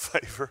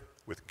favor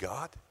with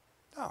God?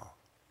 No,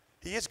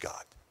 he is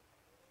God.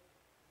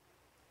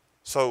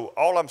 So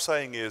all I'm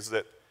saying is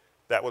that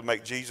would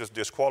make Jesus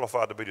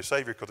disqualified to be the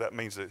Savior, because that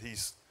means that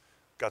he's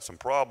got some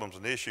problems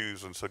and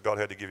issues, and so God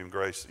had to give him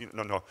grace.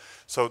 No.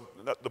 So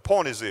the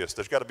point is this: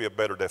 there's got to be a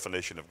better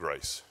definition of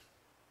grace.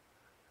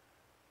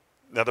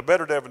 Now, the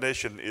better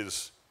definition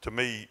is, to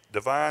me,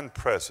 divine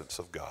presence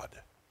of God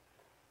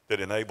that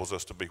enables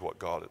us to be what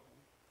God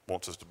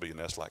wants us to be, and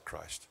that's like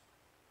Christ.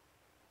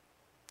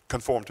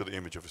 Conform to the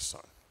image of his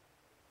Son.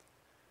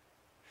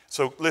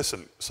 So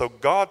listen, so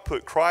God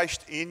put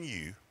Christ in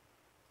you,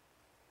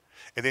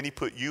 and then he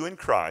put you in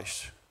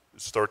Christ.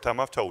 It's the third time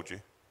I've told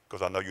you,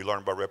 because I know you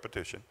learn by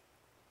repetition.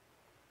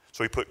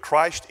 So he put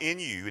Christ in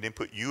you and then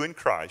put you in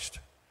Christ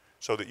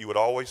so that you would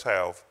always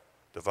have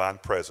divine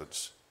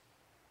presence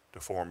to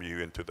form you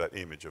into that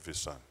image of his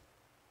Son.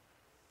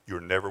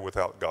 You're never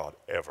without God,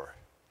 ever.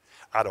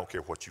 I don't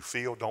care what you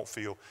feel, don't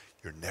feel,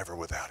 you're never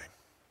without him.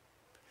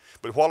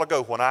 But a while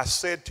ago, when I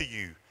said to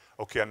you,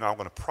 okay, now I'm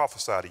going to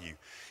prophesy to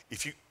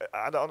you.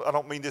 I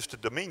don't mean this to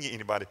demean you,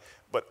 anybody,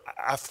 but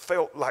I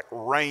felt like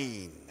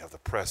rain of the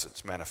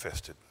presence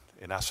manifested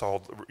And I saw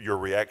your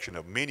reaction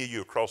of many of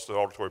you across the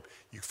auditorium.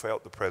 You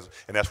felt the presence.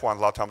 And that's why a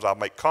lot of times I'll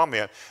make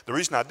comment. The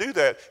reason I do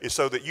that is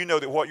so that you know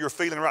that what you're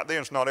feeling right there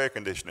is not air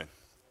conditioning.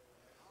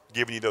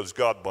 Giving you those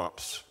God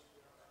bumps.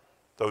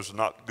 Those are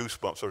not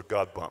goosebumps, those are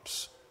God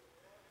bumps.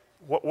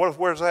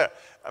 Where's that?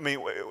 I mean,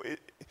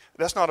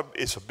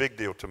 it's a big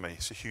deal to me.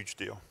 It's a huge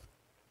deal.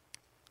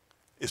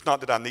 It's not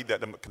that I need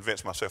that to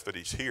convince myself that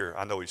he's here.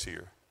 I know he's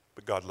here.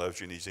 But God loves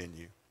you and he's in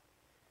you.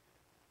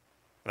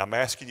 And I'm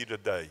asking you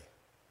today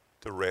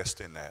to rest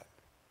in that.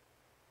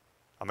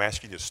 I'm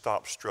asking you to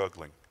stop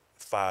struggling,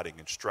 fighting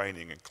and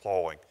straining and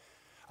clawing.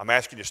 I'm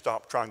asking you to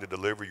stop trying to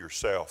deliver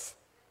yourself.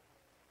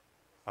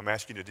 I'm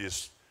asking you to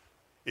just,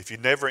 if you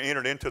never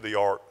entered into the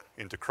ark,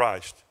 into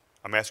Christ,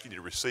 I'm asking you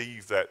to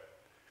receive that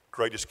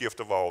greatest gift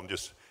of all and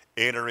just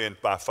enter in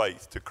by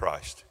faith to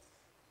Christ.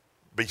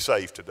 Be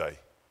saved today.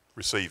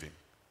 Receive him.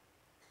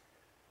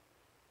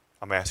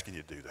 I'm asking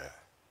you to do that.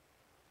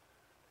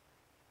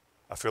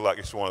 I feel like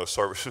it's one of those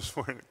services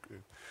where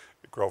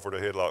Crawford will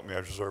headlock me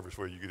after service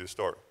where you get to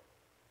start.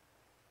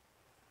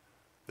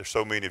 There's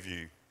so many of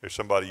you. There's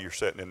somebody you're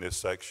sitting in this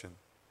section.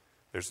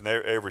 There's in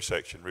every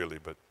section really,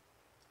 but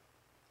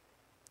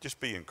just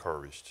be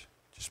encouraged.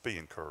 Just be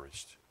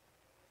encouraged.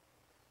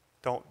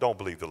 Don't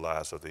believe the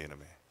lies of the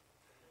enemy.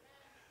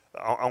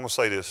 I'm going to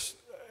say this,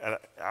 and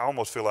I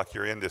almost feel like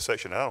you're in this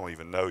section. I don't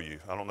even know you.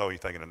 I don't know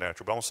anything in the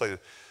natural, but I'm going to say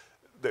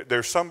that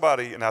there's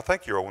somebody, and I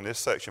think you're on this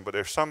section, but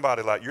there's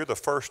somebody like you're the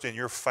first in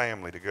your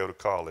family to go to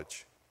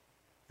college.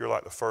 You're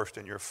like the first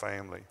in your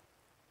family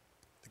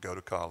to go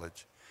to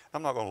college.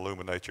 I'm not going to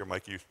illuminate you or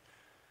make you,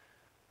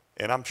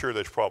 and I'm sure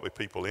there's probably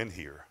people in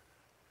here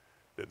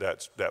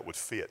that would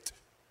fit.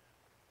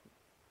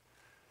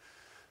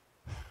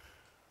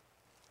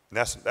 And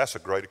that's a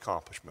great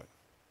accomplishment.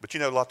 But you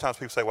know, a lot of times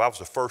people say, well, I was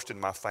the first in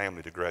my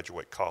family to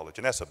graduate college,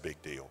 and that's a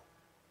big deal.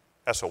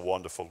 That's a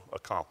wonderful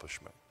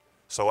accomplishment.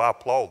 So I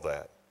applaud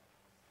that.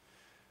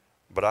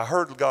 But I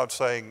heard God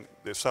saying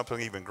there's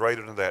something even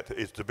greater than that,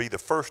 is to be the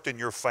first in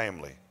your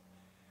family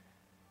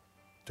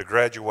to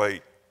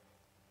graduate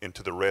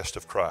into the rest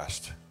of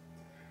Christ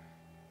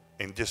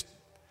and just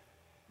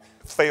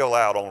fail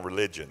out on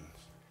religion.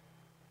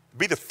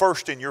 Be the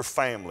first in your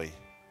family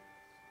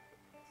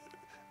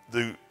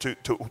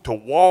to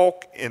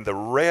walk in the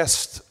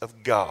rest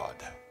of God.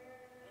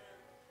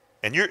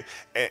 And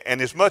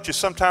as much as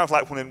sometimes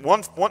like when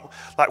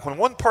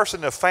one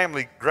person in a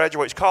family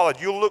graduates college,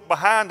 you'll look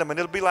behind them and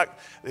it'll be like,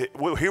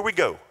 well, here we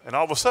go. And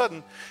all of a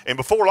sudden, and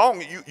before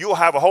long, you'll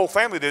have a whole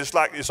family that's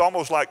like, it's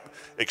almost like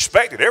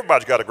expected.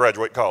 Everybody's got to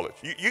graduate college.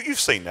 You've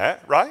seen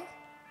that, right?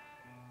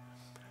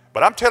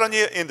 But I'm telling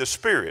you in the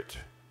spirit,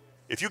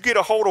 if you get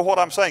a hold of what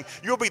I'm saying,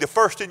 you'll be the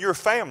first in your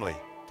family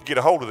to get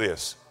a hold of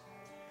this.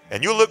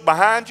 And you'll look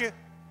behind you,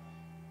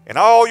 and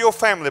all your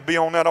family will be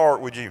on that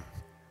ark with you.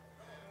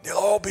 They'll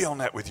all be on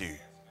that with you.